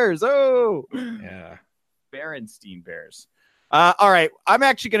Bernstein Bears. Oh, yeah. Berenstein Bears. All right. I'm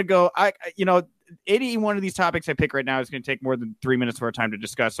actually going to go. Any one of these topics I pick right now is going to take more than 3 minutes of our time to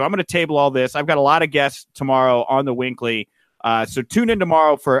discuss. So I'm going to table all this. I've got a lot of guests tomorrow on the Winkley. So tune in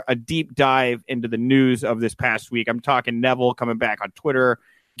tomorrow for a deep dive into the news of this past week. I'm talking Neville coming back on Twitter,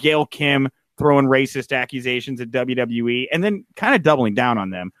 Gail Kim throwing racist accusations at WWE, and then kind of doubling down on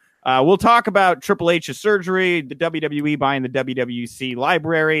them. We'll talk about Triple H's surgery, the WWE buying the WWC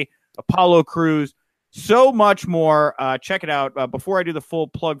library, Apollo Crews, so much more. Check it out. Before I do the full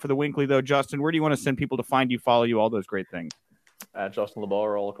plug for the Winkley, though, Justin, where do you want to send people to find you, follow you, all those great things? At Justin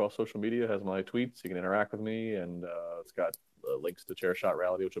LeBar all across social media, has my tweets. You can interact with me, and it's got links to Chair Shot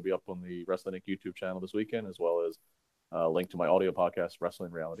Reality, which will be up on the Wrestling Inc. YouTube channel this weekend, as well as a link to my audio podcast,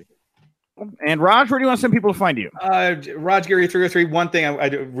 Wrestling Reality. And Raj, where do you want to send people to find you? Raj Geary 303. One thing I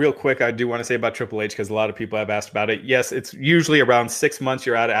do real quick, I do want to say about Triple H, because a lot of people have asked about it. Yes, it's usually around 6 months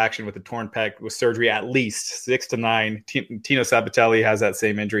you're out of action with a torn pec with surgery, at least 6 to 9. Tino Sabbatelli has that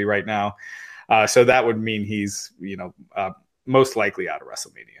same injury right now. So that would mean he's, most likely out of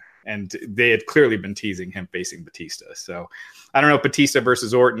WrestleMania. And they had clearly been teasing him facing Batista. So I don't know if Batista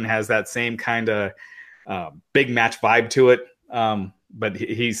versus Orton has that same kind of big match vibe to it. But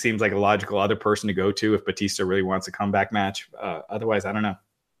he seems like a logical other person to go to if Batista really wants a comeback match. Otherwise, I don't know.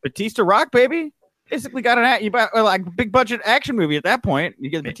 Batista Rock, baby. Basically got a big budget action movie at that point. You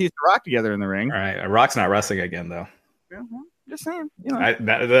get Batista Rock together in the ring. All right. Rock's not wrestling again, though. Yeah, just saying.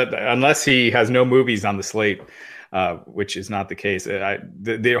 Unless he has no movies on the slate, which is not the case.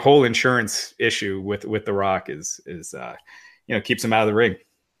 The whole insurance issue with The Rock is keeps him out of the ring.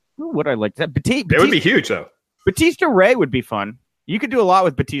 Ooh, would I like that? It would be huge, though. Batista Ray would be fun. You could do a lot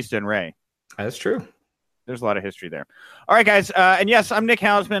with Batista and Ray. That's true. There's a lot of history there. All right, guys. And yes, I'm Nick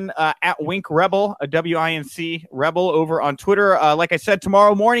Hausman at Wink Rebel, a WINC Rebel over on Twitter. Like I said,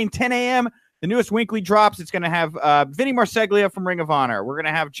 tomorrow morning, 10 a.m., the newest Winkley drops. It's going to have Vinny Marseglia from Ring of Honor. We're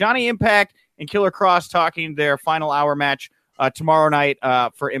going to have Johnny Impact and Killer Cross talking their final hour match tomorrow night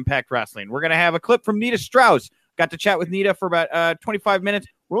for Impact Wrestling. We're going to have a clip from Nita Strauss. Got to chat with Nita for about 25 minutes.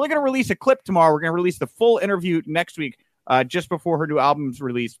 We're only going to release a clip tomorrow. We're going to release the full interview next week, just before her new album's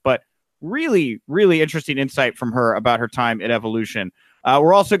released. But really, really interesting insight from her about her time at Evolution.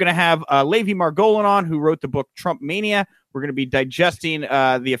 We're also going to have Levi Margolin on, who wrote the book Trump Mania. We're going to be digesting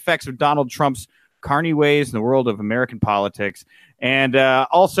the effects of Donald Trump's carny ways in the world of American politics. And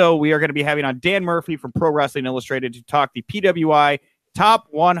also, we are going to be having on Dan Murphy from Pro Wrestling Illustrated to talk the PWI Top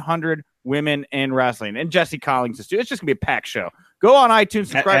 100 Women in Wrestling. And Jesse Collins is too. It's just going to be a packed show. Go on iTunes,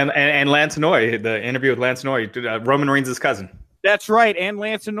 subscribe. And Lance Noy, the interview with Lance Noy, Roman Reigns' cousin. That's right. And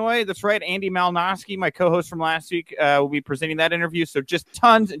Lance Inouye. That's right. Andy Malnosky, my co-host from last week, will be presenting that interview. So just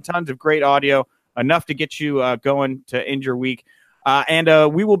tons and tons of great audio, enough to get you going to end your week.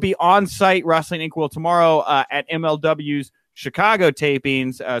 And we will be on site. Wrestling Inc. will tomorrow at MLW's Chicago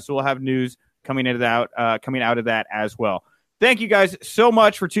tapings. So we'll have news coming out of that as well. Thank you guys so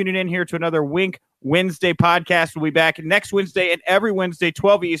much for tuning in here to another Wink Wednesday podcast. We'll be back next Wednesday and every Wednesday,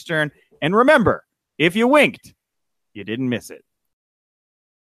 12 Eastern. And remember, if you winked, you didn't miss it.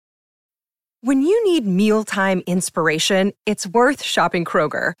 When you need mealtime inspiration, it's worth shopping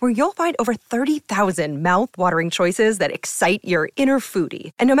Kroger, where you'll find over 30,000 mouth-watering choices that excite your inner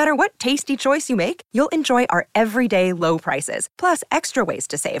foodie. And no matter what tasty choice you make, you'll enjoy our everyday low prices, plus extra ways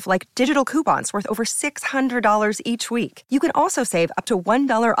to save, like digital coupons worth over $600 each week. You can also save up to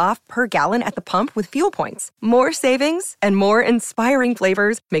 $1 off per gallon at the pump with fuel points. More savings and more inspiring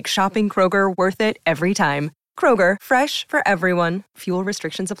flavors make shopping Kroger worth it every time. Kroger, fresh for everyone. Fuel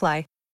restrictions apply.